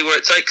away and see where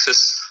it takes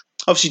us.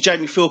 Obviously,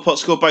 Jamie Philpott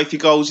scored both your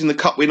goals in the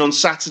cup win on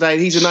Saturday.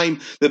 He's a name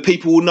that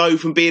people will know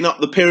from being up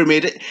the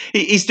pyramid.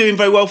 He's doing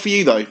very well for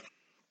you, though.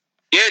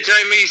 Yeah,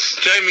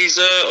 Jamie's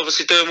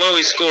obviously doing well.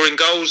 He's scoring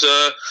goals.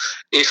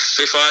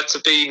 If I had to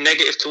be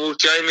negative towards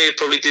Jamie, I'd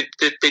probably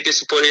be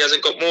disappointed he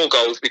hasn't got more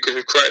goals because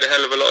we've created a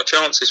hell of a lot of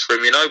chances for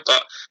him,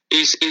 But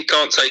he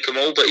can't take them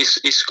all, but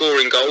he's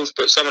scoring goals.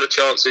 But some of the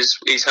chances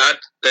he's had,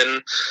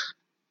 then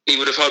he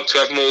would have hoped to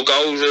have more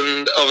goals,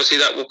 and obviously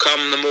that will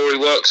come the more he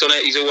works on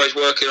it. He's always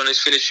working on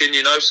his finishing,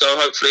 So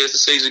hopefully as the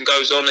season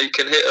goes on, he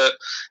can hit a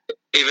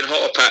even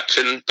hotter patch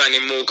and bang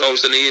in more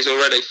goals than he is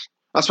already.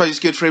 I suppose it's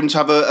good for him to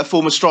have a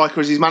former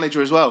striker as his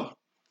manager as well.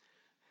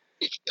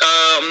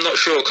 I'm not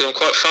sure because I'm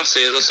quite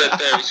fussy. As I said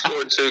there, he's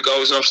scoring 2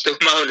 goals and I'm still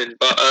moaning.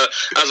 But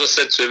as I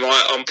said to him,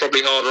 I'm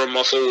probably harder on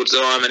my forwards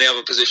than I am any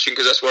other position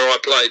because that's where I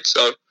played.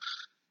 So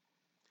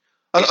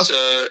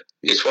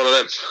it's one of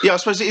them. Yeah, I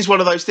suppose it is one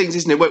of those things,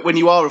 isn't it? When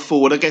you are a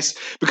forward, I guess,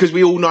 because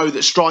we all know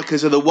that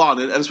strikers are the one,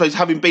 and I suppose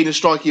having been a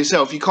striker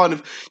yourself,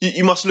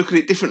 you must look at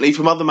it differently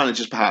from other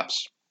managers,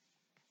 perhaps.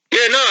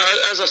 Yeah, no,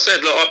 as I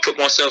said, look, I put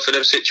myself in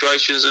those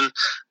situations, and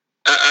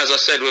as I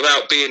said,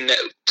 without being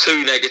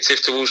too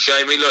negative towards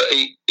Jamie, look,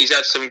 he's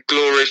had some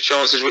glorious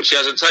chances which he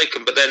hasn't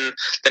taken, but then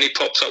he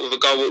pops up with a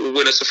goal that will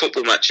win us a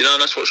football match, and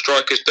that's what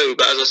strikers do.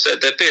 But as I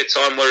said, there'd be a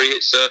time where he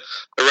hits a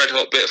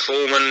red-hot bit of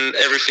form and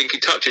everything he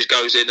touches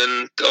goes in,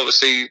 and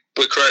obviously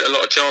we create a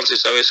lot of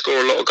chances, so he'll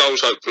score a lot of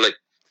goals, hopefully.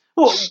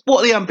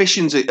 What are the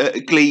ambitions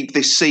at Glebe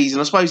this season?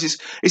 I suppose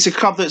it's a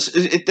club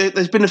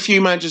there's been a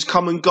few managers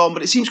come and gone,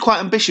 but it seems quite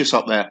ambitious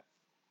up there.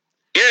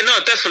 Yeah, no,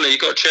 definitely. You've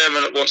got a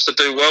chairman that wants to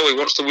do well. He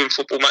wants to win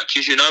football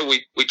matches.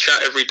 We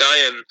chat every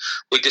day and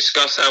we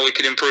discuss how we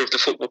can improve the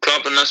football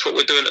club, and that's what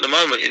we're doing at the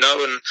moment. And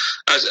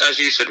as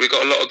you said, we've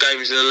got a lot of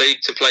games in the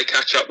league to play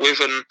catch up with,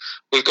 and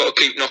we've got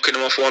to keep knocking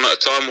them off one at a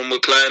time when we're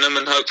playing them,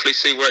 and hopefully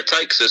see where it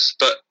takes us.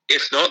 But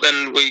if not,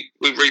 then we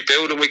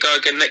rebuild and we go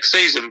again next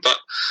season. But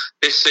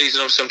this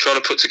season, obviously, I'm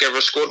trying to put together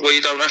a squad where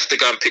you don't have to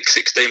go and pick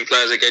 16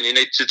 players again. You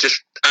need to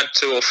just add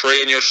 2 or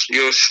 3, and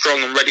you're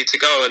strong and ready to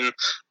go. And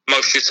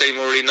most of your team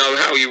already know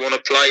how you want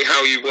to play,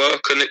 how you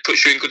work, and it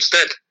puts you in good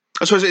stead.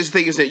 I suppose it's the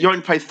thing, isn't it? You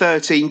only played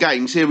 13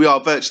 games. Here we are,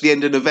 virtually the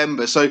end of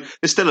November. So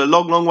there's still a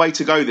long, long way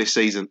to go this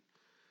season.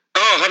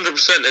 Oh,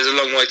 100%. There's a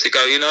long way to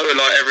go.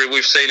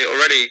 We've seen it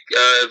already.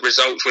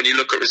 Results. When you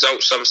look at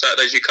results, some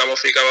Saturdays you come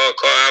off and you go, "Oh,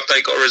 how have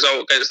they got a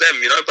result against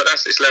them?" But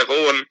that's this level,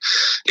 and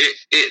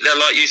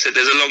like you said,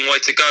 there's a long way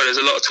to go. There's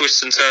a lot of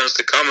twists and turns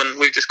to come, and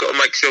we've just got to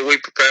make sure we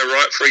prepare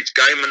right for each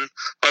game, and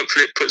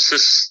hopefully it puts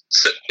us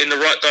in the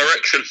right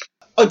direction.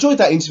 I enjoyed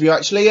that interview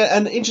actually,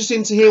 and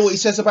interesting to hear what he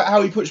says about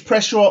how he puts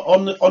pressure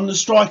on the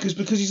strikers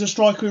because he's a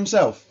striker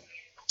himself.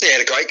 Yeah, he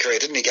had a great career,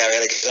 didn't he, Gary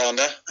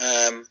Alexander?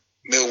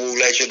 Millwall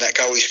legend, that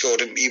goal he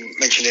scored, and you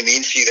mentioned in the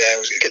interview there,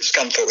 was against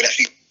Scunthorpe,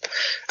 an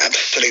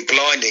absolute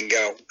blinding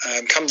goal.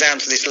 Come down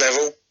to this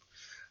level.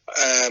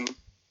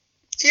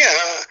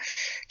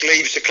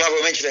 Glebe's the club.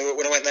 I mentioned it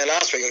when I went there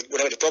last week. When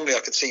I went to Bromley,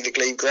 I could see the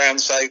Glebe ground.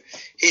 So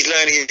he's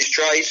learning his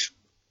trade.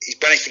 He's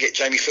managed to get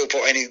Jamie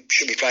Philpott in, who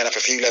should be playing up a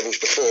few levels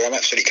before. I'm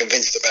absolutely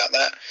convinced about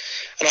that.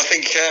 And I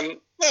think,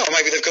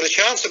 maybe they've got a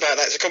chance about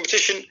that. It's a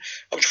competition.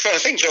 I'm trying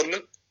to think, John,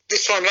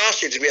 this time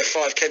last year, did we have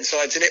 5 Kent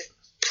sides in it?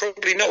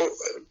 Probably not.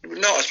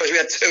 I suppose we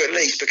had 2 at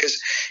least,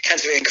 because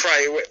Canterbury and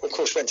Cray, of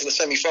course, went to the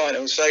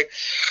semi-finals. So,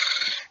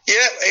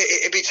 yeah,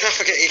 it'd be tough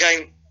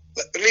again.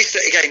 At least,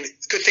 again,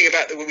 the good thing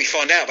about when we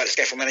find out about the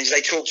scaffold managers,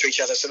 they talk to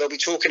each other. So they'll be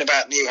talking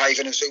about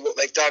Newhaven and see what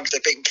they've done, because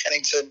they've beaten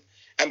Kennington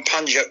and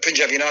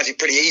Punjab United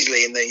pretty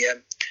easily in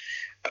the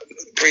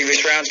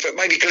previous rounds. But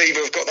maybe Glebe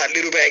have got that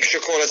little bit extra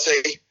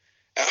quality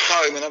at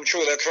home, and I'm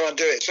sure they'll try and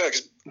do it. So,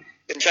 because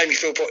Jamie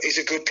Philpott is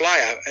a good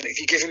player, and if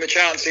you give him a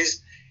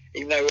chances,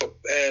 even though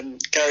what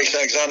Gary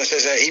Alexander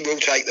says, he will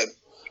take them.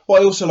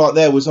 What I also like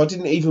there was I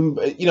didn't even,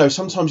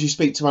 sometimes you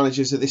speak to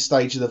managers at this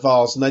stage of the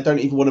Vars and they don't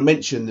even want to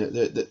mention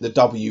the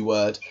W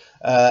word.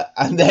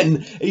 And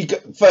then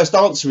first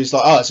answer is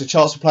like, it's a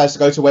chance for players to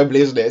go to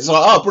Wembley, isn't it? It's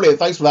like, oh, brilliant,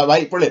 thanks for that,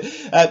 mate, brilliant.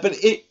 But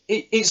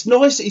it's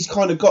nice that he's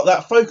kind of got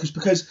that focus,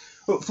 because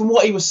from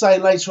what he was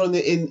saying later on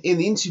in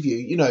the interview,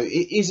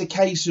 it is a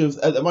case of,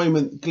 at the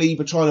moment, Glebe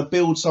are trying to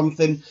build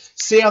something,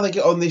 see how they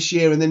get on this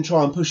year, and then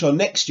try and push on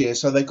next year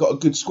so they've got a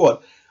good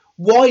squad.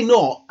 Why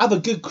not have a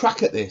good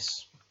crack at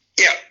this?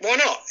 Yeah, why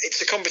not?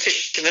 It's a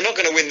competition. They're not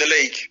going to win the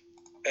league,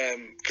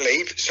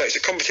 Glebe, so it's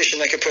a competition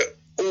they can put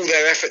all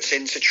their efforts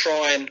in to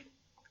try and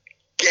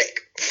get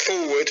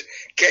forward,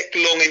 get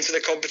long into the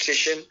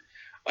competition.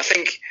 I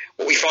think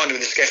what we find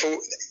with the Scaffold,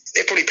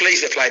 they're probably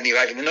pleased they're playing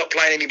Newhaven. They're not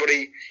playing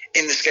anybody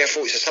in the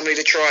Scaffold. It's somebody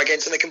to try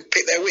against, and they can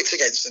pit their wits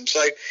against them. So,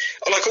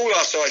 like all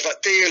our sides,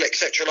 like Deal,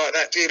 etc., like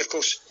that. Deal, of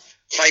course,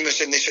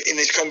 famous in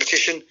this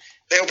competition.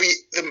 They'll be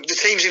the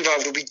teams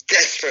involved will be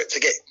desperate to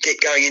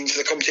get going into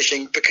the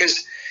competition,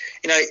 because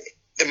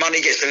the money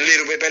gets a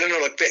little bit better,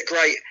 not a bit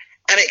great,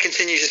 and it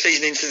continues the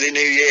season into the new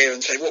year.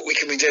 And say, what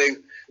can we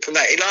do from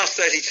that? In last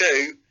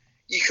 32,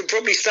 you can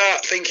probably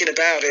start thinking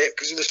about it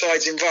because of the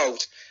sides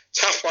involved.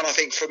 Tough one, I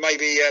think, for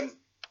maybe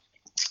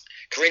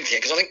Corinthian,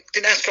 because I think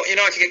didn't Ascot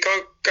United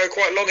go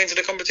quite long into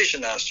the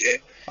competition last year?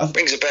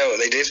 Rings a bell that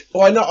they did.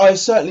 Well, I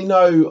certainly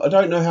know. I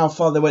don't know how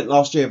far they went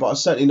last year, but I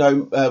certainly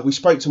know. We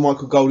spoke to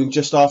Michael Golding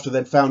just after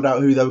they'd found out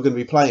who they were going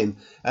to be playing,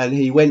 and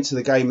he went to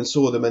the game and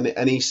saw them,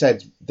 and he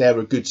said they're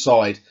a good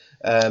side.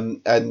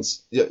 And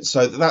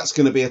so that's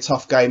going to be a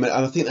tough game, and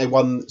I think they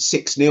won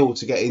 6-0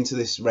 to get into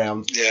this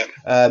round.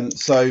 Yeah.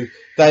 So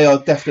they are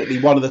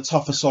definitely one of the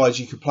tougher sides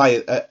you could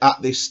play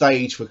at this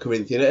stage for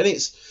Corinthian, and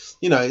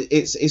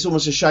it's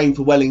almost a shame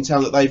for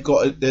Wellington that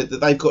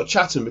they've got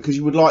Chatham, because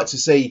you would like to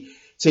see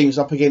teams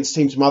up against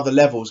teams from other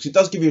levels, because it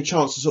does give you a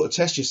chance to sort of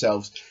test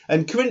yourselves.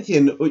 And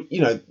Corinthian,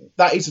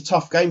 that is a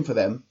tough game for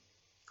them.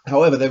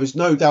 However, there is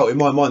no doubt in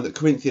my mind that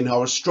Corinthian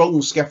are a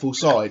strong SCEFL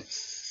side,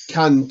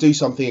 can do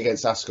something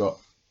against Ascot.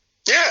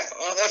 Yeah,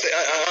 I think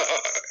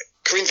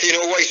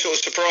Corinthian always sort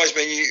of surprise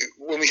me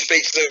when we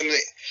speak to them. They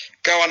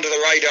go under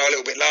the radar a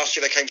little bit. Last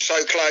year they came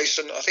so close,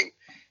 and I think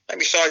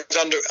maybe sides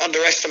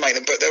underestimate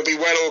them, but they'll be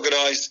well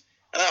organised.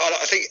 And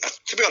I think,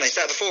 to be honest,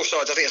 out of the 4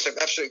 sides, I think it's an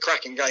absolutely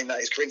cracking game, that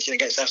is Corinthian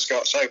against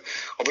Ascot. So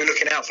I'll be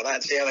looking out for that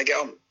and see how they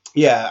get on.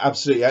 Yeah,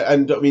 absolutely.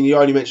 And I mean, you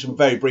only mentioned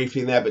very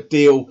briefly in there, but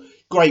Deal,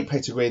 great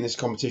pedigree in this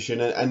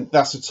competition, and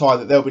that's a tie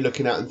that they'll be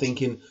looking at and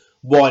thinking,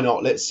 why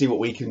not? Let's see what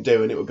we can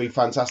do. And it would be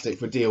fantastic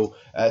for Deal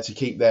to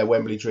keep their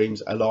Wembley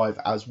dreams alive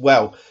as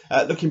well.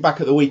 Looking back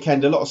at the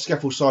weekend, a lot of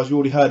SCEFL sides we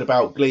already heard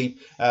about. Glebe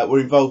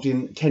were involved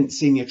in Kent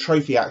Senior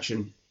Trophy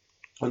action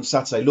on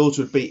Saturday.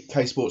 Lordswood beat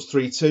K Sports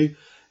 3-2.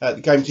 The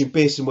game between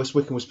Bearston and West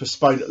Wickham was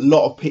postponed. A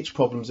lot of pitch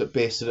problems at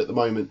Bearston at the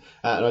moment,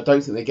 and I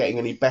don't think they're getting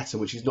any better,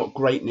 which is not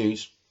great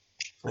news.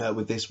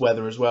 With this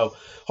weather as well.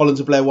 Hollands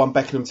and Blair 1,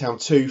 Beckenham Town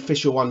 2,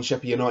 Fisher 1,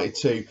 Sheppey United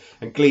 2,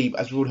 and Glebe,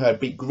 as we all heard,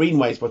 beat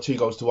Greenways by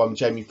 2-1,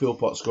 Jamie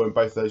Philpott scoring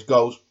both those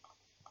goals.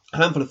 A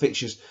handful of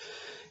fixtures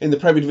in the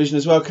Premier Division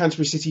as well.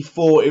 Canterbury City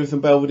 4, Erith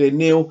and Belvedere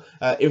 0.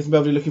 Erith and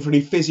Belvedere looking for a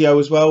new physio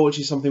as well, which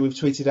is something we've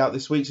tweeted out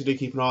this week, so do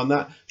keep an eye on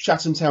that.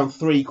 Chatham Town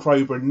 3,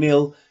 Crowborough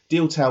 0.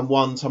 Deal Town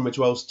 1, Tunbridge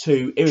Wells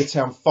 2, Erith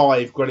Town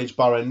 5, Greenwich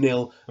Borough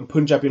 0, and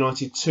Punjab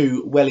United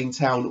 2, Welling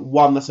Town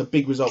 1. That's a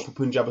big result for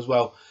Punjab as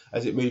well,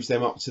 as it moves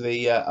them up to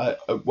the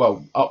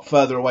up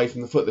further away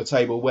from the foot of the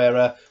table,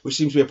 where which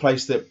seems to be a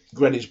place that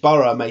Greenwich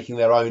Borough are making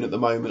their own at the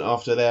moment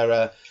after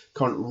their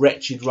current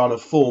wretched run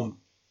of form.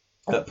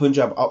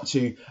 Punjab up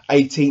to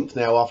 18th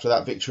now after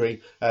that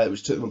victory,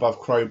 which took them above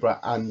Crowborough,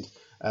 and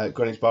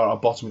Greenwich Borough are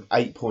bottom with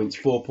 8 points,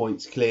 4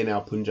 points clear now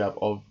Punjab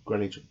of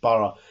Greenwich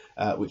Borough.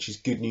 Which is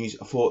good news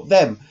for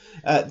them.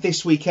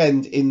 This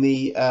weekend, in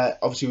the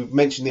obviously we've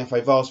mentioned the FA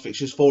Vase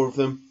fixtures, 4 of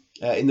them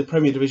in the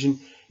Premier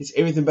Division. It's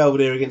Erith and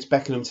Belvedere against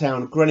Beckenham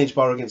Town, Greenwich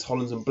Borough against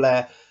Hollands and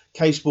Blair,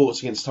 K Sports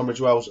against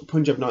Tunbridge Wells,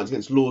 Punjab United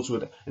against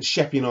Lordswood, and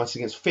Sheppey United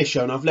against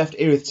Fisher. And I've left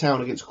Erith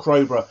Town against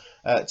Crowborough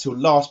till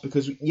last,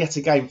 because yet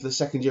again for the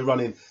second year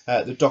running,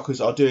 the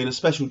Dockers are doing a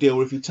special deal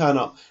where if you turn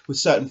up with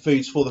certain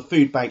foods for the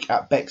food bank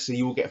at Bexley,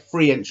 you will get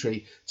free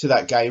entry to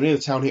that game.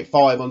 Erith Town hit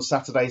 5 on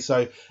Saturday,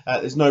 so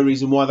there's no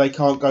reason why they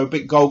can't go a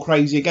bit goal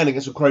crazy again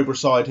against a Crowborough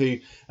side who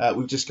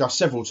we've discussed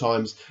several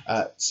times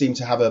seem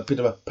to have a bit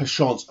of a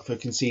penchant for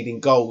conceding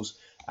goals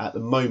at the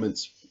moment.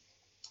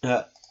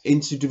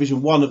 Into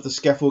Division 1 of the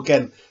SCEFL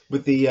again,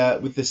 with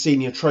the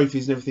senior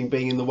trophies and everything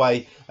being in the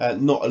way,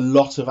 not a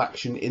lot of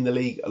action in the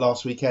league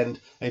last weekend.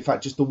 In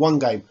fact, just the one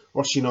game,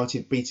 Ross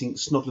United beating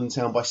Snodland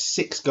Town by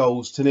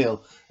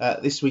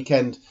 6-0. This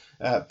weekend,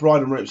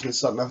 Bryden Ropes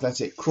against Sutton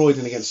Athletic,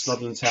 Croydon against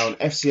Snodland Town,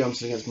 FC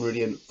Umston against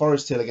Meridian,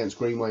 Forest Hill against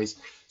Greenways,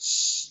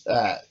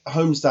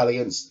 Holmesdale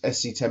against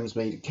SC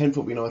Thamesmead, Kent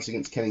Football United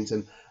against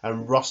Kennington,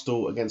 and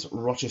Rustle against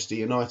Rochester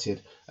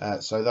United.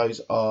 So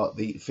those are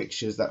the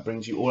fixtures. That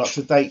brings you all up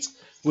to date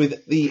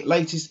with the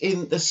latest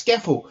in the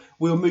SCEFL.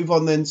 We'll move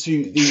on then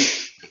to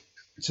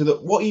the.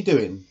 What are you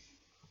doing?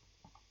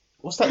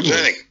 What's that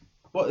noise?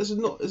 What? There's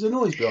a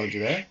noise behind you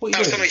there. What are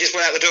you doing? Somebody just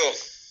went out the door.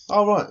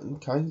 Oh right,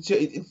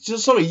 okay.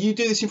 Sorry, you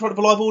do this in front of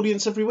a live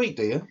audience every week,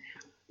 do you?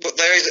 But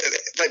there is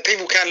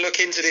people can look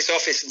into this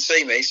office and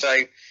see me, so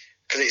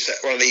because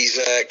it's one of these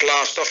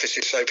glassed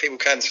offices, so people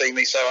can see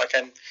me, so I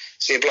can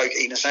see a bloke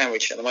eating a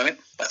sandwich at the moment.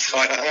 That's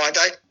fine on my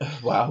day.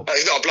 Wow.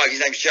 He's not a bloke, his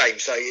name's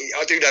James, so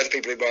I do know the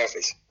people in my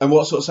office. And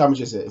what sort of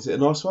sandwich is it? Is it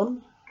a nice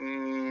one?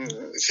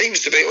 It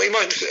seems to be. Well,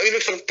 he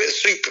looks like a bit of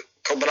soup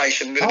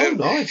combination with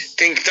nice.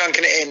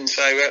 dunking it in,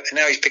 so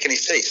now he's picking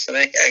his teeth. So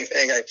there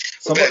you go.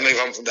 We'll better move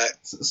on from that.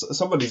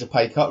 Somebody's a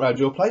pay cut round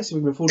your place. We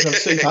can afford to have a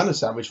soup and a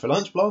sandwich for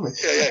lunch, blimey.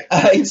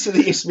 Yeah. Into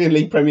the Isthmian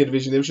League Premier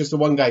Division, there was just the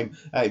one game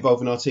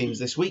involving our teams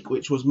this week,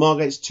 which was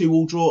Margate's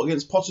 2-2 draw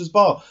against Potters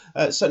Bar.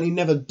 Certainly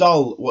never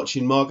dull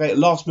watching Margate.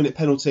 Last minute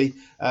penalty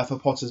for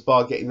Potters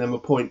Bar, getting them a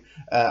point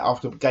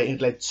after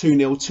Gateshead led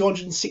 2-0.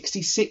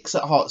 266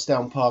 at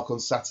Hartsdown Park on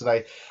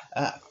Saturday.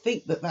 I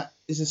think that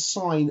is a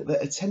sign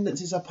that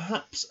attendances are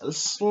perhaps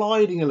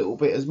sliding a little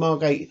bit as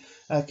Margate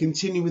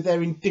continue with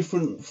their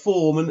indifferent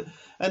form,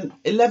 and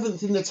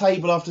 11th in the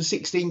table after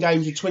 16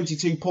 games with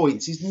 22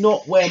 points is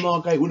not where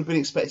Margate would have been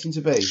expecting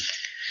to be.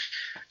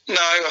 No,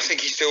 I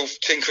think he's still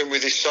tinkering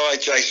with his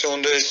side, Jay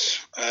Saunders.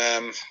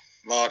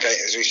 Margate,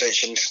 as we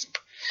mentioned,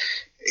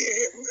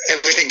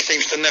 everything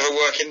seems to never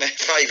work in their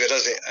favour,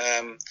 does it?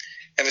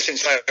 Ever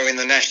since they were in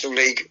the National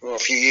League a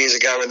few years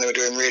ago when they were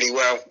doing really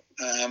well.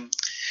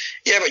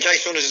 But Jay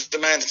Saunders is the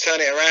man to turn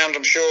it around,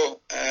 I'm sure.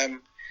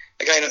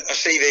 Again, I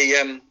see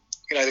the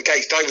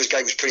Dover's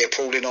gate was pretty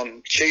appalling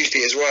on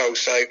Tuesday as well,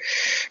 so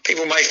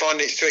people may find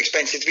it's too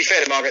expensive. To be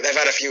fair to Margaret, they've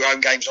had a few home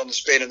games on the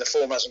spin and the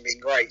form hasn't been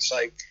great, so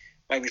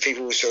maybe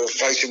people were sort of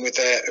voting with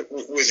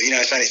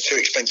saying it's too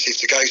expensive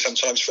to go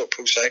sometimes,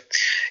 football. So,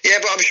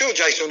 but I'm sure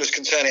Jay Saunders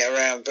can turn it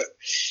around. But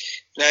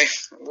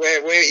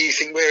where you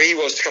think where he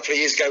was a couple of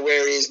years ago,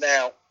 where he is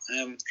now,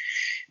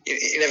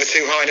 you're never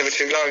too high, never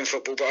too low in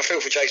football. But I feel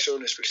for Jay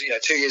Saunders because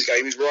 2 years ago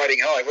he was riding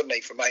high, wasn't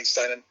he, for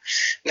Maidstone, and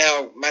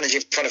now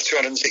managing in front of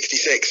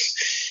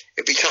 266,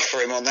 it'd be tough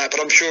for him on that.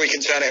 But I'm sure he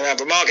can turn it around.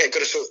 But Margate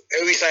got to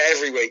we say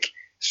every week,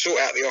 sort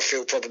out the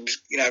off-field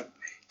problems.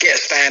 Get a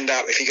stand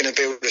up if you're going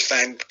to build a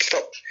stand.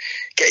 Stop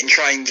getting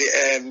trained.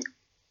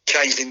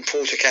 Changed in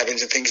porter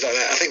cabins and things like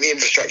that. I think the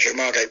infrastructure at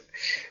Margate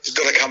has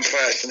got to come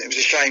first, and it was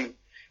a shame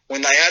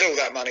when they had all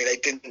that money they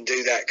didn't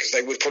do that, because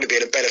they would probably be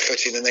in a better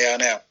footing than they are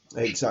now.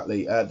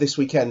 Exactly. This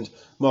weekend,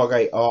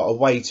 Margate are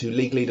away to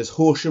league leaders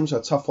Horsham, so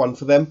a tough one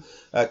for them.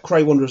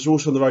 Cray Wanderers are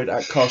also on the road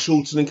at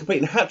Carshalton, and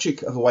completing a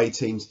hat-trick of away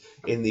teams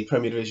in the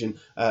Premier Division.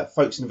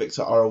 Folkestone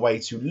Invicta are away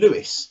to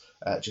Lewes,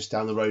 just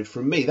down the road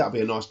from me. That'll be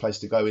a nice place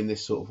to go in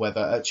this sort of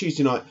weather.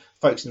 Tuesday night,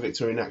 Folkestone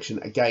Invicta are in action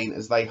again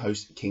as they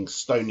host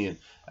Kingstonian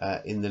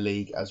in the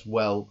league as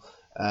well.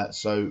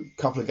 So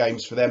a couple of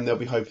games for them. They'll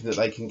be hoping that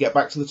they can get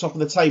back to the top of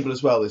the table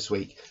as well this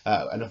week.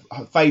 And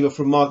a favour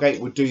from Margate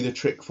would do the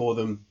trick for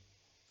them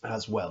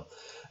as well.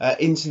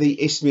 Into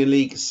the Isthmian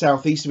League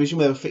South East Division,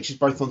 where there were fixtures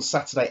both on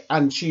Saturday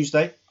and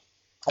Tuesday.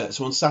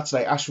 So on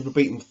Saturday, Ashford were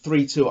beaten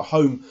 3-2 at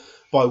home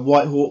by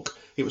Whitehawk.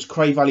 It was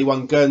Cray Valley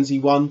 1, Guernsey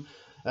 1.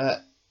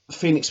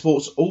 Phoenix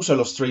Sports also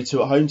lost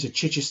 3-2 at home to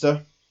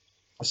Chichester.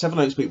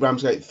 Sevenoaks beat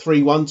Ramsgate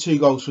 3-1, 2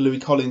 goals for Louis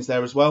Collins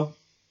there as well.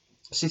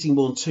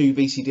 Sittingbourne 2,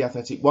 VCD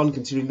Athletic 1,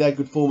 continuing their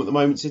good form at the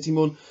moment,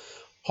 Sittingbourne.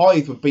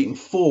 Hythe were beaten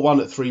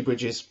 4-1 at Three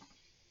Bridges,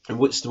 and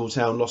Whitstable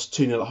Town lost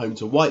 2-0 at home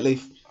to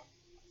Whiteleaf.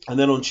 And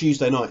then on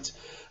Tuesday night,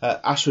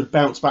 Ashford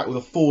bounced back with a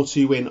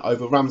 4-2 win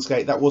over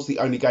Ramsgate. That was the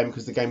only game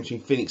because the game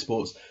between Phoenix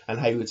Sports and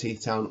Hayward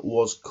Heath Town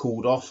was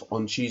called off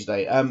on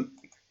Tuesday.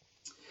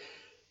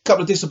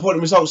 Couple of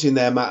disappointing results in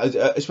there, Matt,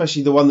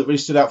 especially the one that really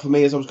stood out for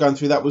me as I was going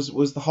through that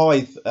was the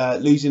Hythe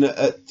losing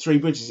at Three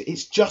Bridges.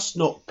 It's just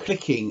not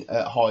clicking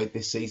at Hythe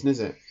this season, is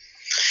it?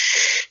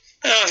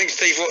 I think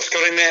Steve Watts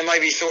got in there,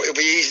 maybe thought it'll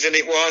be easier than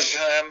it was.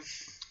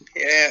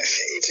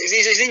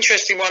 It's an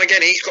interesting one.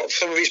 Again, he's got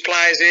some of his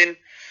players in,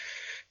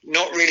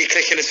 not really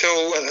clicking at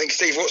all. I think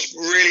Steve Watts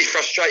really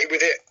frustrated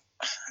with it.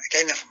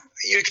 Again,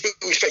 you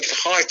expect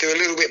Hythe to do a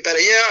little bit better.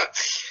 Yeah.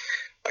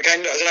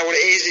 Again, I don't know what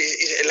it is.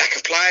 Is it a lack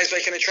of players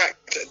they can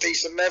attract at a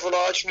decent level?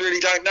 I just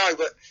really don't know.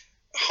 But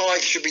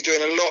Hythe should be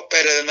doing a lot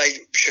better than they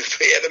should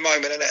be at the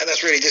moment, and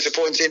that's really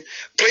disappointing.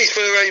 Pleased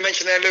for you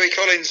mentioned there, Louis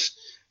Collins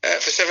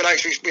for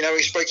Sevenoaks.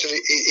 We spoke to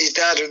his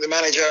dad, the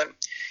manager, and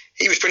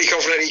he was pretty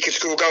confident he could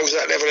score goals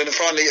at that level. And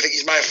finally, I think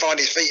he may have found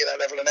his feet at that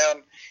level, and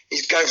now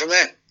he's going from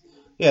there.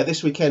 Yeah,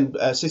 this weekend,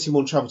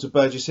 Sittingbourne travel to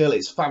Burgess Hill.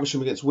 It's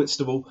Faversham against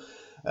Whitstable.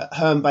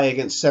 Herne Bay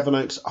against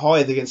Sevenoaks,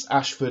 Hythe against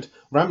Ashford,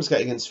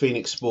 Ramsgate against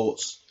Phoenix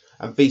Sports,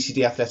 and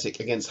VCD Athletic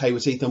against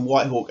Hayward Heath, and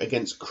Whitehawk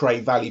against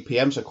Cray Valley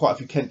PM. So quite a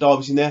few Kent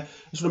derbies in there.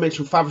 I just want to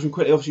mention Faversham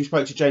quickly. Obviously, we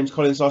spoke to James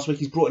Collins last week.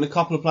 He's brought in a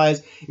couple of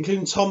players,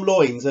 including Tom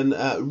Loynes, and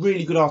a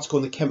really good article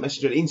on the Kent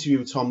Messenger, an interview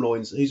with Tom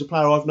Loynes. He's a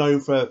player I've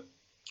known for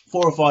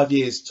 4 or 5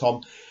 years,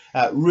 Tom.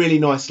 Really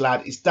nice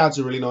lad. His dad's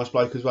a really nice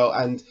bloke as well,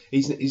 and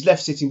he's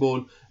left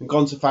Sittingbourne and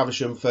gone to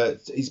Faversham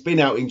he's been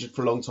out injured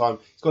for a long time.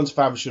 He's gone to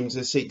Faversham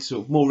to seek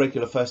sort of more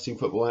regular first team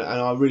football, and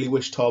I really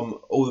wish Tom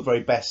all the very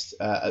best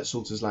at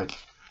Salters Lane.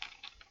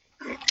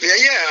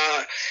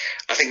 Yeah,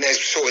 I think they're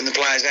sorting the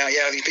players out.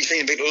 Yeah, he's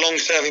been a bit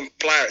long-serving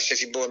player at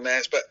Sittingbourne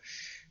there, but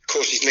of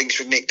course his links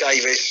with Nick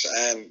Davis.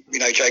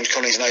 James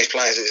Collins knows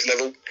players at this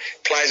level.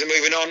 Players are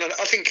moving on, and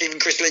I think even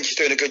Chris Lynch is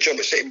doing a good job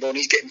at Sittingbourne.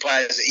 He's getting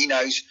players that he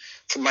knows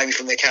from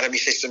the academy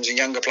systems and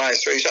younger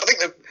players through. So I think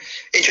they're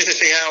interested to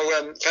see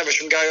how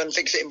Faversham go, and I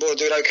think Sittingbourne are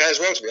doing okay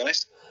as well, to be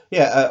honest.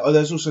 Yeah,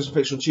 there's also some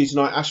fixtures on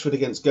Tuesday night. Ashford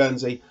against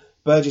Guernsey,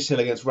 Burgess Hill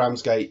against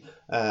Ramsgate,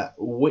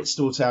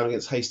 Whitstable Town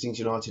against Hastings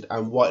United,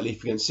 and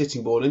Whiteleaf against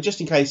Sittingbourne. And just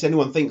in case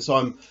anyone thinks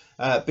I'm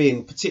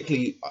being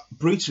particularly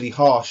brutally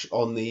harsh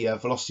on the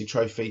Velocity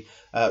Trophy,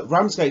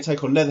 Ramsgate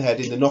take on Leatherhead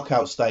in the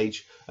knockout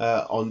stage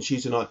on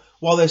Tuesday night,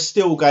 while there's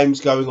still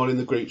games going on in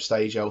the group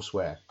stage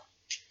elsewhere.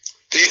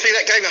 Did you see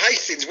that game at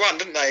Hastings won,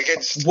 didn't they?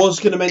 Against was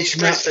going to mention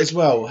that as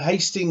well.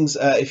 Hastings,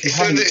 if you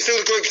haven't... It's still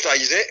the group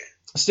stage, is it?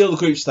 Still the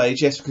group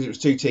stage, yes, because it was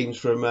 2 teams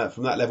from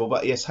that level.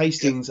 But yes,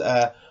 Hastings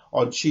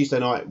on Tuesday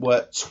night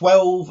were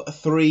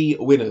 12-3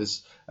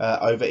 winners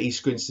over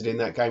East Grinstead in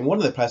that game. One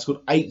of their players scored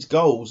 8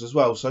 goals as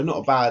well, so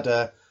not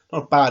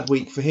a bad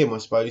week for him, I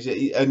suppose.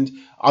 And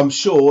I'm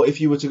sure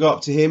if you were to go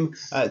up to him,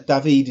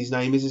 David, his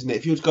name is, isn't it?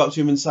 If you were to go up to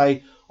him and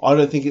say, I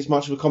don't think it's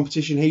much of a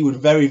competition, he would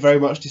very, very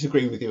much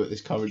disagree with you at this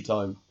current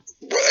time.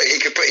 Well,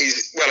 he'd have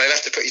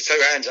to put his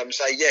 2 hands up and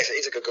say, yes, it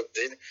is a good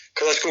competition,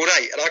 because I scored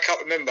 8, and I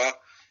can't remember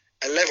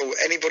a level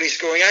anybody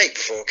scoring 8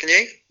 before. Can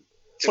you?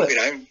 Well,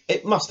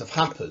 it must have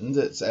happened.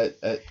 But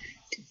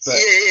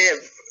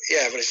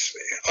Yeah, but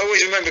I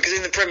always remember, because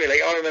in the Premier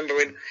League, I remember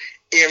when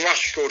Ian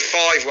Rush scored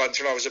 5 once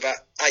when I was about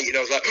 8, and I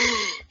was like,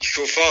 oh, he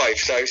scored 5.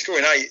 So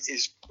scoring 8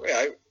 is,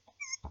 to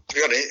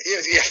be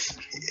honest,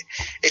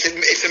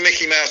 it's a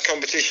Mickey Mouse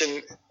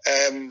competition,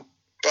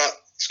 but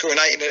scoring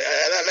 8 at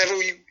that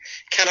level, you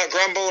cannot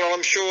grumble. And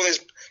I'm sure there's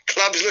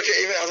clubs look at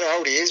him. I don't know how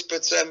old he is,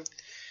 but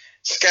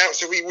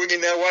scouts will be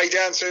winning their way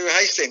down to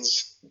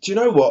Hastings. Do you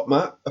know what,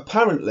 Matt?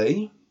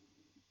 Apparently,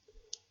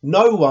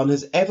 No one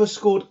has ever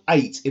scored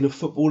 8 in a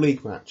Football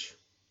League match.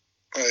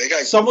 Oh, there you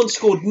go. Someone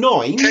scored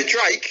 9.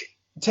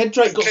 Ted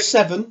Drake got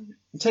 7.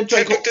 Ted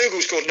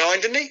McDougall scored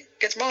 9, didn't he?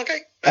 Against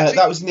Margate?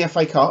 That was in the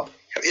FA Cup.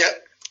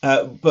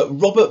 Yeah. But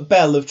Robert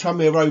Bell of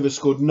Tranmere Rovers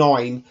scored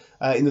 9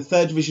 in the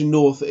 3rd Division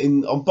North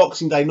on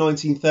Boxing Day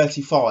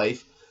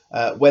 1935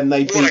 when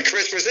they beat... What a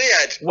Christmas he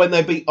had! When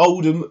they beat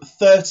Oldham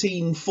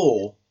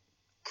 13-4.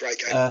 Great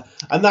game.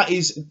 And that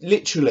is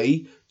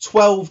literally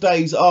 12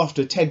 days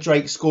after Ted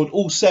Drake scored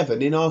all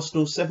 7 in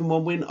Arsenal's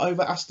 7-1 win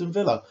over Aston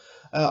Villa.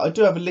 I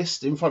do have a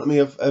list in front of me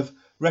of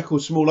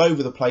records from all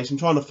over the place. I'm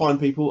trying to find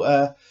people.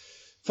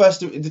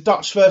 The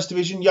Dutch First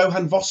Division,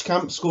 Johan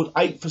Voskamp scored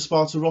 8 for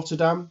Sparta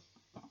Rotterdam.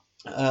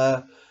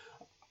 But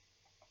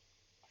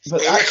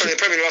actually, it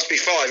probably must be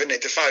 5, isn't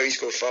it? Defoe, he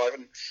scored 5,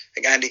 and I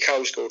think Andy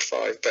Cole scored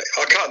 5. But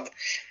I can't.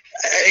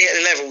 At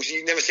the levels,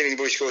 you've never seen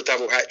anybody score a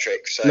double hat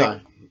trick. So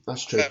no,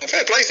 that's true.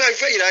 Fair play. So,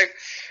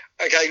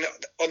 again,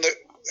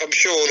 I'm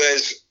sure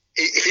there's.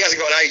 If he hasn't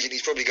got an agent,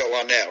 he's probably got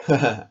one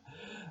now.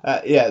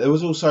 There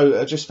was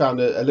also, I just found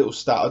a little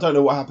stat. I don't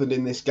know what happened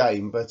in this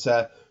game, but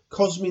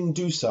Cosmin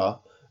Dusa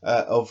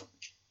of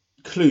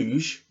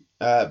Cluj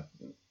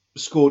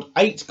scored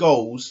 8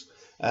 goals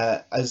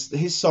as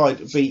his side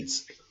beat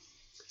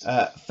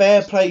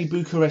Fair Play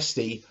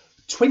Bucuresti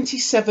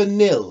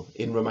 27-0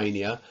 in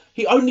Romania.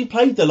 He only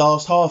played the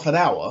last half an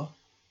hour.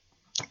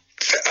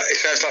 It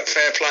sounds like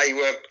Fair Play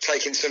were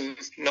taking some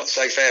not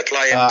so fair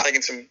play and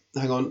taking some...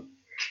 Hang on.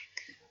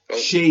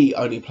 She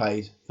only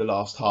played the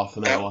last half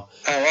an hour.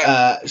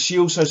 Right. She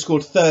also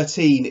scored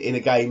 13 in a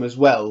game as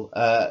well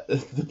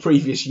the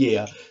previous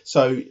year.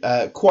 So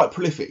quite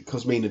prolific,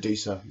 Cosmina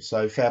Dusa.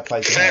 So fair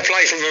play to her. Fair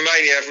play from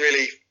Romania,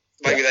 really.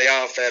 Maybe they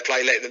are fair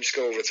play, letting them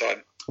score all the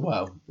time.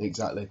 Well,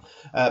 exactly.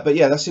 But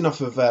yeah, that's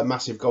enough of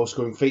massive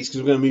goal-scoring feats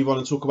because we're going to move on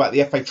and talk about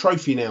the FA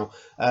Trophy now,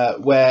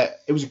 where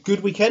it was a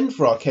good weekend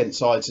for our Kent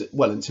sides,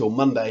 well, until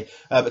Monday.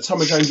 But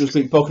Tunbridge Angels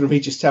beat Bognor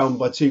Regis Town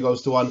by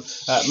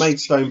 2-1.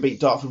 Maidstone beat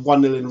Dartford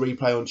 1-0 in a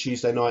replay on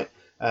Tuesday night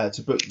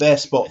to book their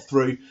spot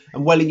through.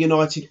 And Welling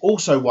United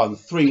also won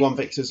 3-1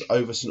 victors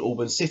over St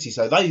Albans City.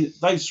 So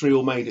those 3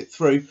 all made it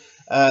through.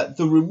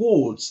 The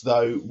rewards,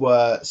 though,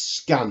 were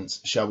scant,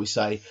 shall we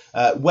say.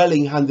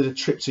 Welling handed a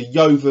trip to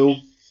Yeovil.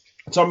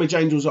 Tunbridge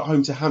Angels at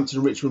home to Hampton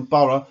and Richmond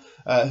Borough,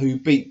 who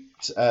beat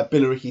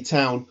Billericay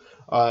Town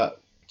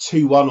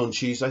 2-1 on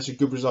Tuesday, so a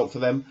good result for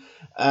them.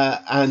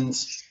 And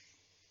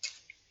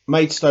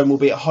Maidstone will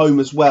be at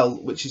home as well,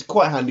 which is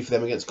quite handy for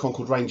them against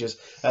Concord Rangers.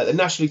 The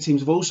National League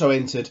teams have also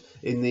entered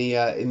in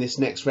this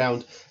next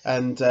round,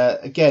 and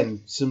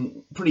again,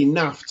 some pretty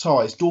naff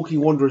ties. Dorking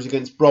Wanderers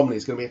against Bromley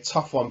is going to be a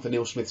tough one for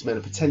Neil Smith's men,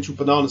 a potential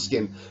banana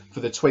skin for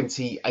the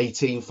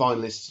 2018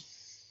 finalists.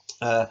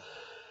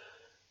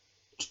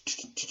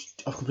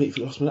 I've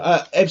completely lost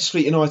my...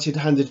 Ebbsfleet United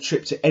handed a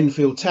trip to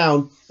Enfield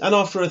Town, and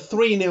after a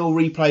 3-0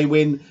 replay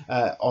win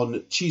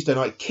on Tuesday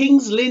night,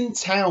 Kings Lynn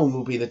Town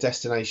will be the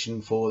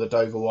destination for the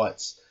Dover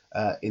Whites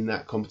in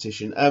that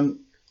competition.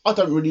 I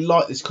don't really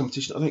like this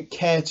competition. I don't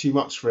care too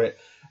much for it.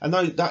 And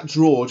that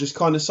draw just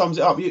kind of sums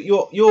it up.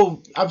 You're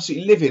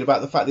absolutely livid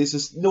about the fact that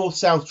it's a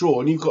north-south draw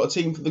and you've got a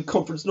team from the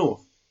Conference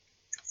North.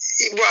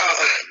 Well,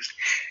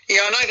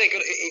 yeah, I know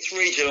it's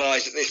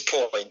regionalised at this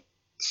point,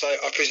 so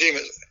I presume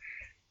it's...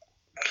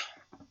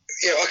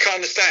 I can't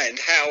understand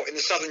how in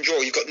the Southern draw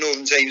you've got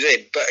Northern teams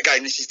in, but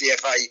again, this is the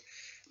FA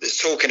that's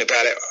talking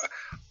about it.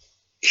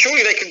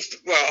 Surely they can.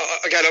 Well,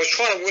 again, I was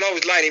trying to, when I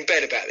was laying in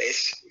bed about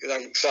this, because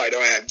I'm excited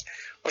I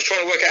was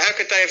trying to work out how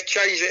could they have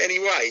changed it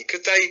anyway?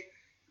 Could they?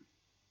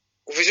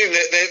 I presume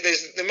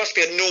that there must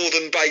be a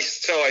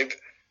Northern-based type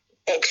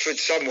Oxford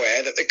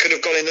somewhere that they could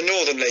have gone in the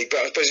Northern League,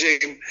 but I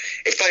presume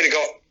if they'd have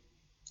got,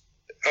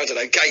 I don't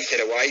know, Gateshead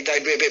away,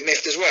 they'd be a bit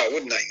miffed as well,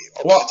 wouldn't they?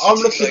 Well, I'm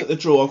looking at the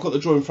draw. I've got the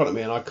draw in front of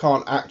me, and I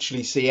can't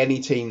actually see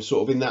any teams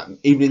sort of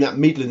even in that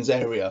Midlands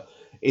area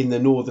in the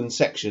northern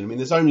section. I mean,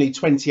 there's only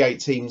 28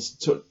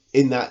 teams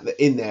in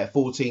there,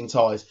 14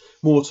 ties,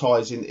 more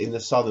ties in the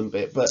southern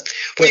bit. But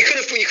you could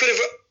have.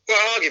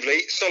 Well,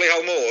 arguably,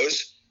 Solihull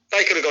Moors,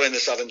 they could have gone in the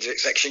southern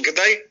section, could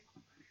they?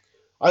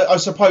 I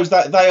suppose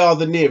that they are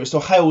the nearest,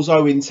 or Hales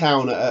Owen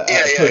Town at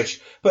a push.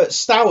 But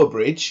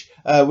Stourbridge,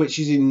 which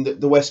is in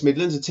the West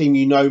Midlands, a team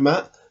you know,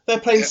 Matt, they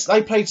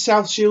played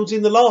South Shields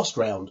in the last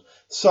round.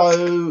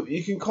 So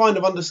you can kind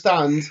of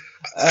understand.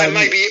 And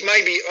maybe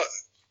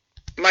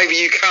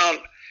you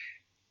can't.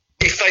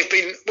 If they've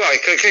been, well,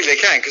 clearly they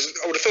can, because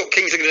I would have thought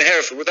Kings England and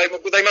Hereford,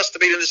 they must have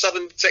been in the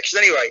southern section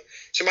anyway.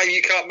 So maybe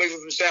you can't move them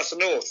from south to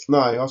north. No,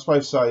 I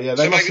suppose so. Yeah.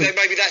 So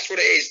maybe that's what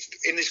it is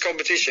in this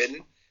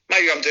competition.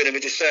 Maybe I'm doing them a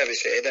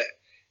disservice here that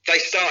they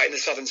start in the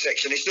southern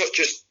section. It's not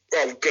just,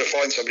 well, we've got to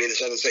find somebody in the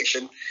southern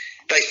section.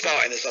 They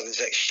start in the southern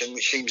section,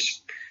 which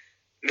seems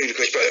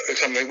ludicrous, but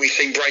something we've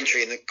seen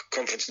Braintree in the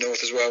Conference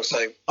North as well.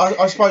 So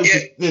I suppose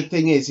the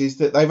thing is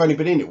that they've only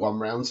been in it one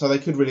round, so they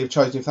could really have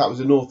chosen if that was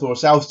a north or a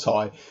south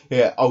tie,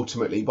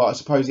 ultimately. But I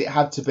suppose it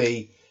had to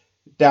be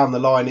down the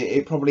line.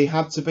 It probably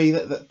had to be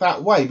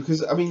that way,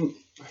 because I mean,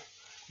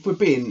 if we're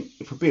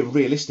being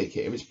realistic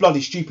here, it's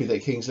bloody stupid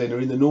that Kings Lynn are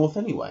in the north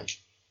anyway.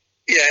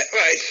 Yeah,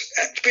 well,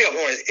 to be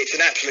honest, it's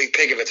an absolute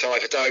pig of a tie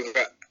for Dover.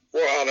 But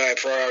what are their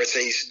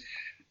priorities?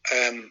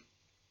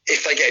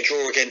 If they get a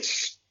draw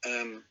against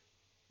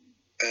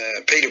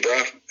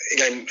Peterborough,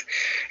 again,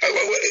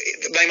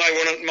 they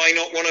may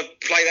not want to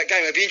play that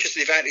game. I'd be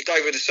interested if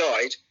Dover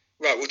decide,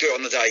 right, we'll do it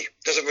on the day.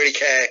 Doesn't really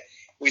care.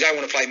 We don't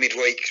want to play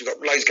midweek because we've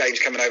got loads of games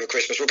coming over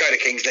Christmas. We'll go to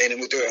Kings Lynn and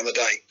we'll do it on the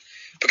day.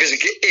 Because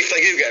if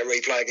they do get a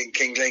replay against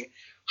Kings Lynn,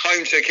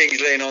 home to Kings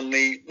Lynn on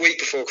the week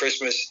before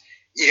Christmas,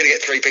 you're going to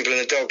get 3 people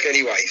and a dog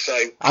anyway. So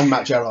And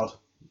Matt Gerrard.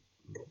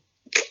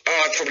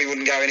 I probably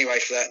wouldn't go anyway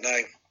for that, no.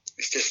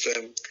 It's just...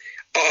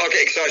 I'll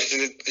get excited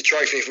to the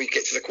trophy if we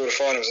get to the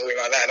quarterfinals or something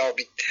like that, and I'll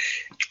be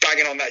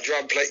banging on that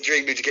drum,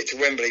 dreaming to get to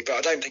Wembley. But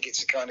I don't think it's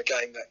the kind of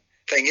game that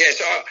thing. Yeah,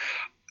 so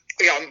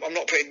I'm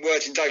not putting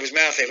words in Dover's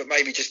mouth here, but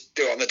maybe just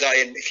do it on the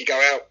day, and if you go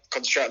out,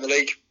 concentrate on the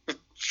league.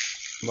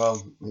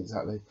 Well,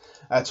 exactly.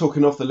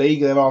 Talking off the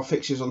league, there are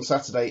fixtures on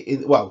Saturday.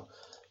 We'll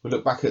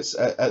look back at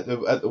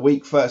the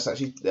week first.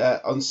 Actually,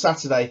 on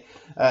Saturday,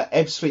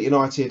 Ebbsfleet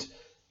United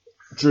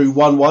drew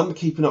 1-1,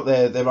 keeping up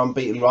their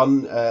unbeaten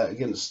run with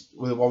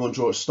a 1-1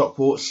 draw at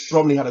Stockport.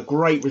 Bromley had a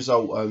great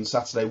result on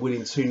Saturday,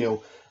 winning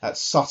 2-0 at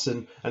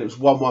Sutton, and it was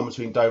 1-1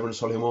 between Dover and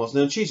Solihull Moors.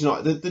 Now, on Tuesday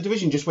night, the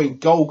division just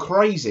went goal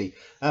crazy.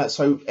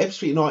 So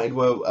Ebbsfleet United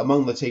were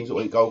among the teams that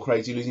went goal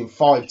crazy, losing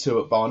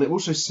 5-2 at Barnet.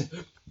 Also,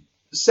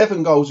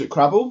 7 goals at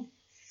Crabble,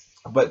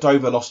 but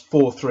Dover lost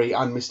 4-3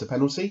 and missed a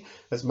penalty,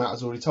 as Matt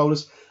has already told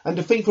us. And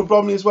defeat for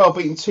Bromley as well,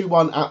 beating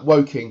 2-1 at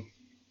Woking.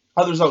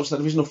 Other results of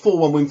that division: a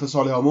 4-1 win for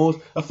Solihull Moors,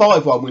 a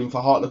 5-1 win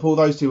for Hartlepool.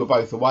 Those two were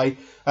both away.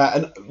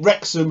 And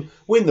Wrexham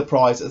win the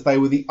prize as they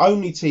were the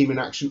only team in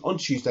action on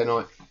Tuesday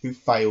night who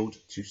failed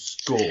to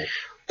score.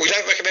 We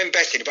don't recommend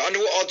betting, but under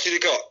what odds have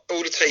you got?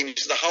 All the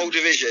teams, the whole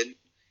division,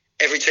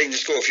 every team to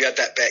score. If you had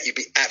that bet, you'd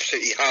be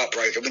absolutely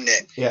heartbroken, wouldn't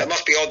it? Yeah. There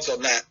must be odds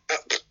on that.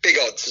 Big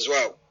odds as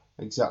well.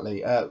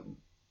 Exactly.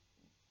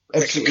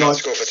 Wrexham can't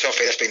score for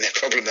Toffee. That's been their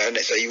problem, though, isn't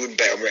it? So you wouldn't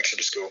bet on Wrexham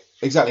to score.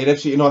 Exactly. And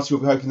Ebbsfleet United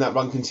will be hoping that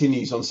run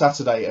continues on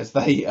Saturday as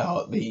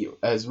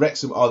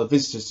Wrexham are the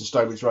visitors to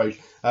Stonebridge Road,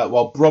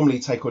 while Bromley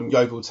take on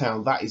Yeovil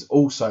Town. That is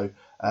also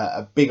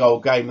a big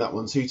old game, that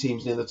one. 2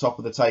 teams near the top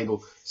of the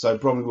table. So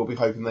Bromley will be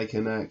hoping they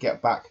can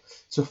get back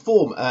to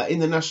form. In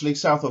the National League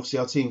South, obviously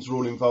our teams are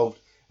all involved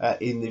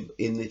in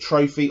the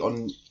trophy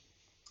on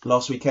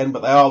last weekend,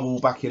 but they are all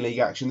back in league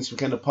action this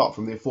weekend, apart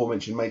from the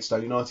aforementioned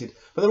Maidstone United.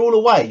 But they're all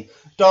away.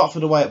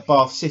 Dartford away at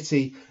Bath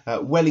City,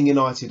 Welling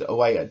United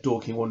away at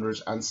Dorking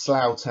Wanderers, and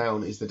Slough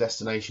Town is the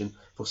destination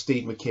for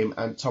Steve McKim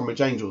and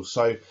Tonbridge Angels.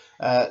 So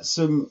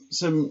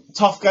some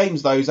tough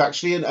games, those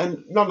actually,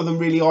 and none of them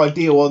really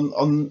ideal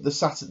on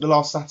the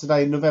last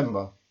Saturday in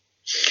November.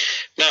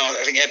 No,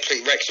 I think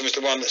Ebbsfleet Wrexham is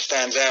the one that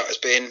stands out as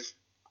being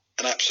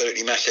an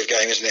absolutely massive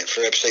game, isn't it,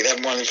 for Ebbsfleet? They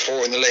haven't won in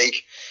 4 in the league.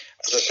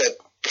 As I said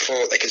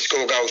before, they can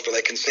score goals, but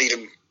they concede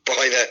them by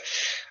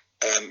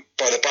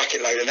the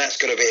bucket load, and that's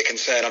got to be a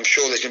concern. I'm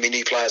sure there's going to be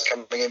new players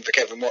coming in for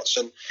Kevin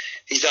Watson.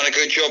 He's done a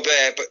good job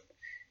there, but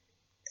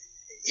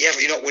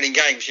you're not winning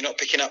games. You're not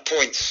picking up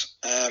points,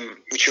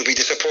 which will be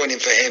disappointing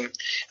for him.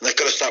 And they've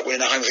got to start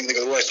winning at home. I think they've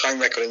got the worst home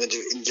record in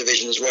the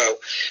division as well.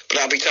 But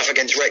that'll be tough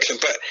against Wrexham.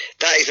 But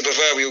that is the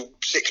proverbial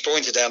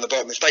 6-pointer down the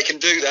bottom. If they can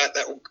do that,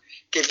 that will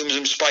give them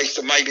some space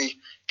to maybe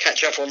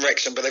catch up on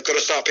Wrexham. But they've got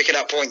to start picking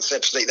up points,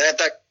 absolutely. They had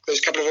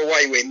those couple of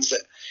away wins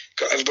that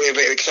got everybody a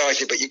bit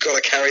excited, but you've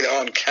got to carry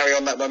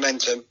on that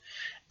momentum.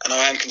 And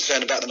I am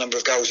concerned about the number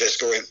of goals they're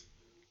scoring.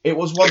 It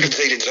was one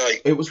defeat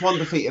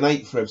in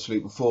 8 for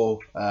Ebbsfleet before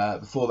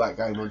that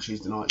game on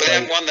Tuesday night. But they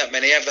haven't won that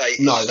many, have they?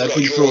 No, they've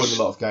been drawing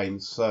a lot of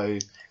games. So,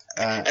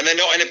 and they're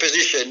not in a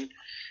position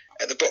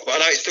at the bottom. I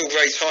know it's still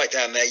very tight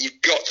down there.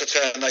 You've got to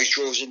turn those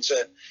draws into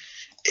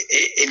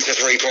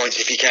 3 points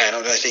if you can.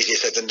 I know it's easier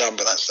said than done,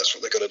 but that's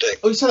what they've got to do.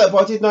 Oh, you said that,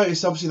 but I did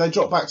notice, obviously, they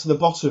dropped back to the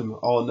bottom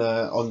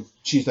on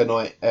Tuesday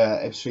night,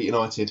 Ebbsfleet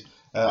United,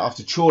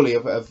 after Chorley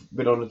have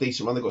been on a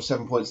decent run. They've got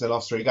 7 points in their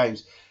last 3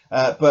 games.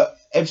 But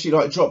Ebbsfleet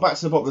United dropped back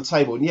to the bottom of the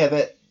table, and yeah,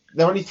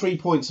 they're only 3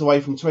 points away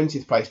from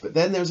 20th place, but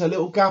then there's a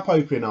little gap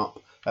opening up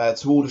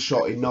to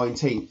Aldershot in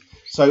 19th.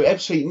 So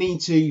Ebbsfleet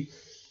need to,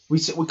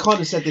 we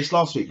kind of said this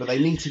last week, but they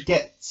need to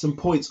get some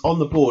points on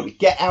the board,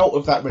 get out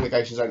of that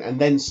relegation zone, and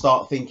then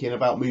start thinking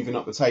about moving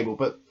up the table.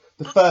 But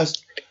the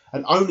first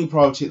and only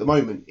priority at the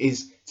moment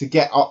is to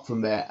get up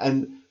from there.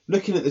 And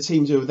looking at the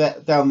teams who are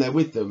down there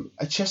with them,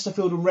 are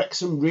Chesterfield and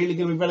Wrexham really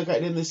going to be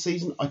relegated in this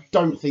season? I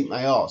don't think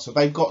they are. So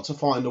they've got to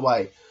find a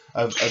way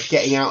of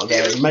getting out of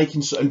there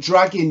and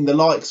dragging the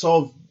likes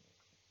of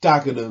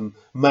Dagenham,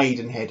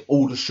 Maidenhead,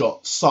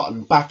 Aldershot,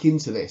 Sutton back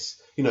into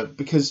this,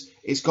 because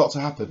it's got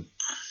to happen.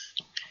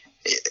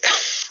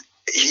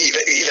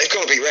 They've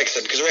got to beat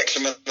Wrexham, because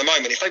Wrexham at the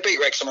moment, if they beat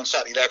Wrexham on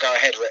Saturday, they'll go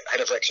ahead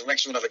of Wrexham.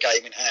 Wrexham will have a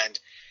game in hand,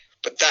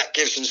 but that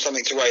gives them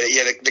something to weigh.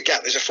 The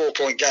gap, there's a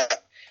 4-point gap.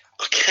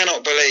 I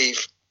cannot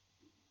believe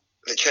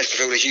that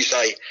Chesterfield, as you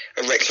say,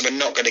 and Wrexham are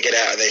not going to get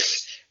out of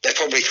this. They'll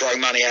probably throw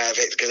money out of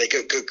it because they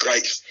got good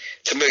greats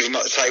to move them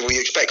up the table. You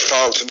expect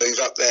Fyle to move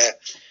up there.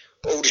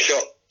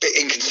 Aldershot, a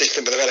bit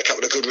inconsistent, but they've had a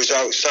couple of good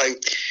results. So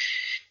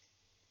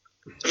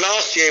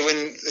last year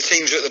when the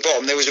teams were at the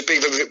bottom, there was a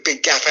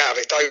big gap out of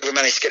it. Dover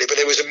managed to get it, but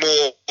there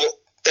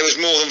was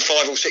more than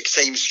 5 or 6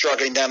 teams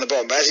struggling down the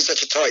bottom. But as it's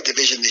such a tight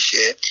division this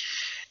year,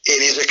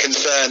 it is a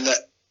concern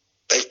that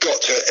they've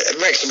got to.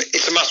 And Wrexham,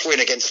 it's a must-win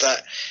against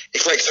that.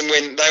 If Wrexham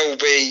win, they will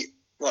be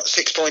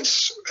 6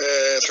 points,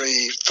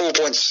 4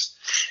 points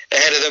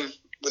ahead of them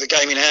with a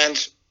game in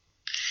hand.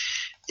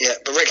 Yeah,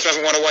 but Wrexham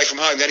haven't won away from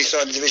home. They only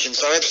started the division,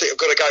 so absolutely have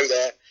got to go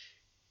there.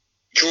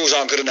 Draws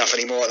aren't good enough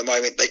anymore at the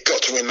moment. They've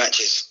got to win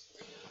matches.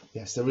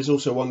 Yes, there is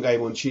also one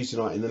game on Tuesday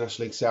night in the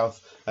National League South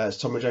as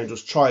Tonbridge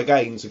Angels try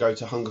again to go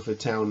to Hungerford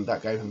Town.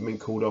 That game had been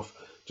called off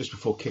just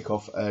before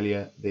kick-off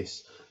earlier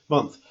this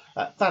month.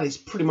 That is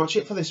pretty much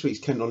it for this week's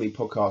Kent Non-League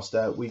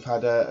podcast. We've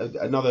had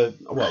another,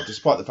 well,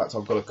 despite the fact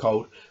I've got a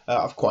cold,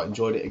 I've quite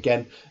enjoyed it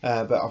again,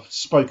 but I've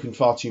spoken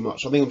far too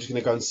much. I think I'm just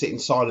going to go and sit in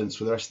silence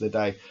for the rest of the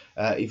day,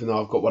 even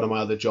though I've got one of my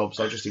other jobs.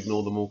 I'll just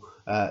ignore them all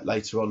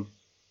later on.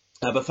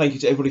 But thank you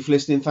to everybody for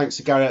listening. Thanks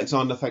to Gary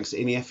Alexander. Thanks to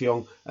Ini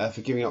Effiong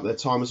for giving up their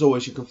time. As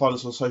always, you can find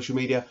us on social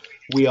media.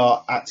 We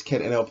are at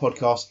Kent NL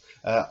Podcast.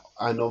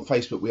 And on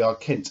Facebook, we are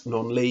Kent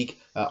Non-League.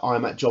 I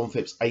am at John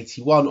Phipps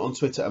 81 on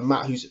Twitter. And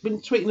Matt, who's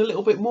been tweeting a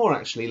little bit more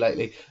actually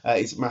lately,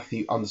 is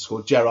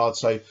Matthew_Gerard.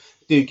 So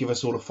do give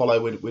us all a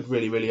follow. We'd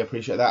really, really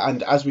appreciate that.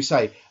 And as we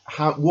say,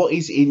 what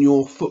is in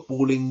your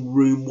footballing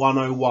room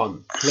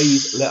 101?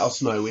 Please let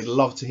us know. We'd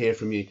love to hear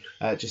from you.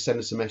 Just send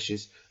us a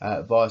message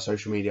via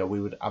social media. We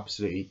would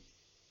absolutely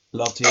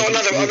love to hear from you.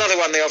 Another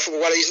one there.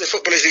 Well, is the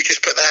footballers who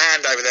just put their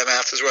hand over their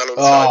mouth as well all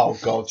the time. Oh,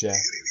 God, yeah.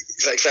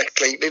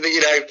 Exactly.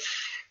 You know,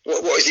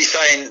 what is he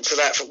saying to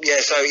that?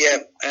 Yeah, so, yeah.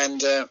 And,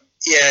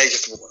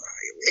 just,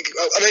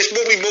 there's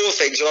probably more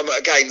things when I'm at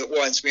a game that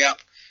winds me up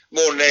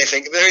more than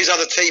anything. There is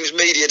other teams'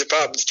 media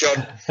departments, John.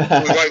 We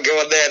won't go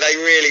on there. They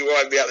really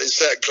wind me up. There's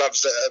certain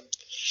clubs that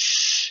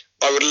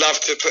I would love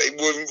to put in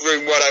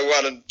room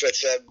 101, but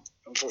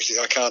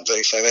unfortunately I can't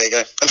do. So there you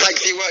go. And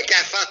thanks for your work,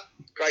 Gaffer.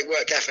 Great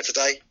work, Gaffer,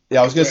 today.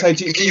 Yeah, I was going to say,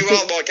 you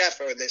are my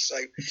Gaffer in this. So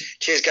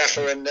cheers,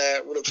 Gaffer, and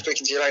we'll look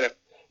speaking to you later.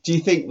 Do you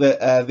think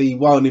that the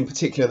one in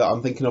particular that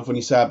I'm thinking of when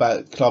you say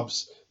about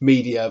clubs'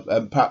 media,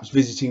 perhaps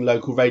visiting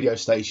local radio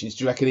stations,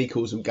 do you reckon he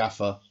calls them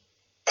Gaffer?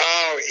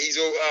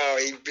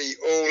 He'd be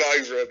all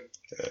over him.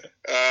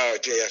 Oh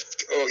dear.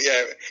 Oh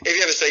yeah. If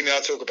you ever see me,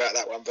 I'll talk about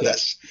that one. But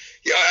that's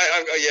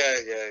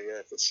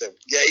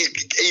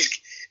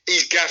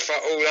he's Gaffer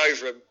all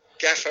over him.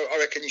 Gaffer, I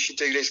reckon you should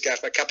do this,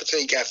 Gaffer. Cup of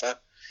tea, Gaffer.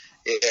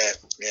 Yeah.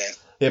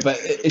 Yeah, but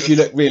if you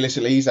look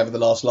realistically, he's having the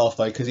last laugh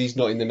though, because he's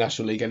not in the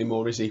National League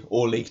anymore, is he?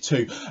 Or League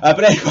Two.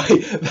 But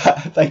anyway,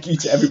 thank you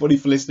to everybody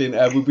for listening.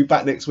 We'll be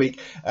back next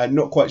week.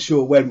 Not quite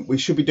sure when. We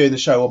should be doing the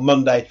show on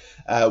Monday.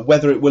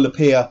 Whether it will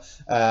appear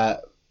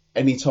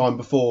any time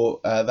before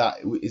that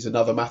is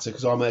another matter,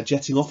 because I'm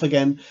jetting off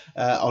again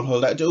on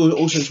holiday. I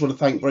also just want to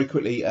thank very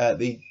quickly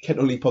the Kent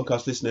Non-League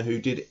podcast listener who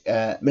did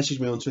message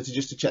me on Twitter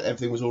just to check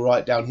everything was all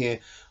right down here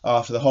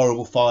after the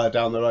horrible fire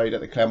down the road at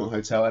the Claremont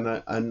Hotel,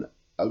 and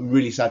I'm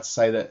really sad to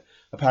say that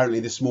apparently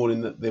this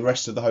morning that the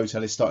rest of the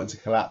hotel is starting to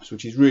collapse,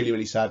 which is really,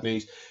 really sad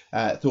news.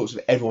 Thoughts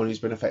of everyone who's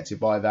been affected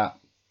by that.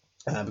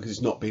 Because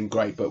it's not been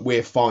great, but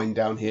we're fine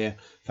down here.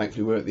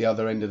 Thankfully, we're at the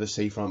other end of the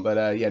seafront.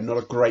 But not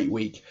a great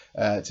week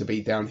to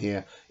be down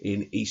here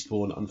in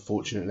Eastbourne,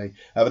 unfortunately.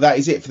 But that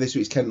is it for this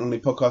week's Kent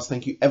Non-League podcast.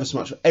 Thank you ever so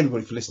much for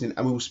everybody for listening,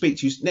 and we will speak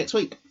to you next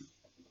week.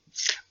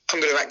 I'm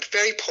going to act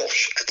very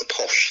posh at the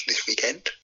Posh this weekend.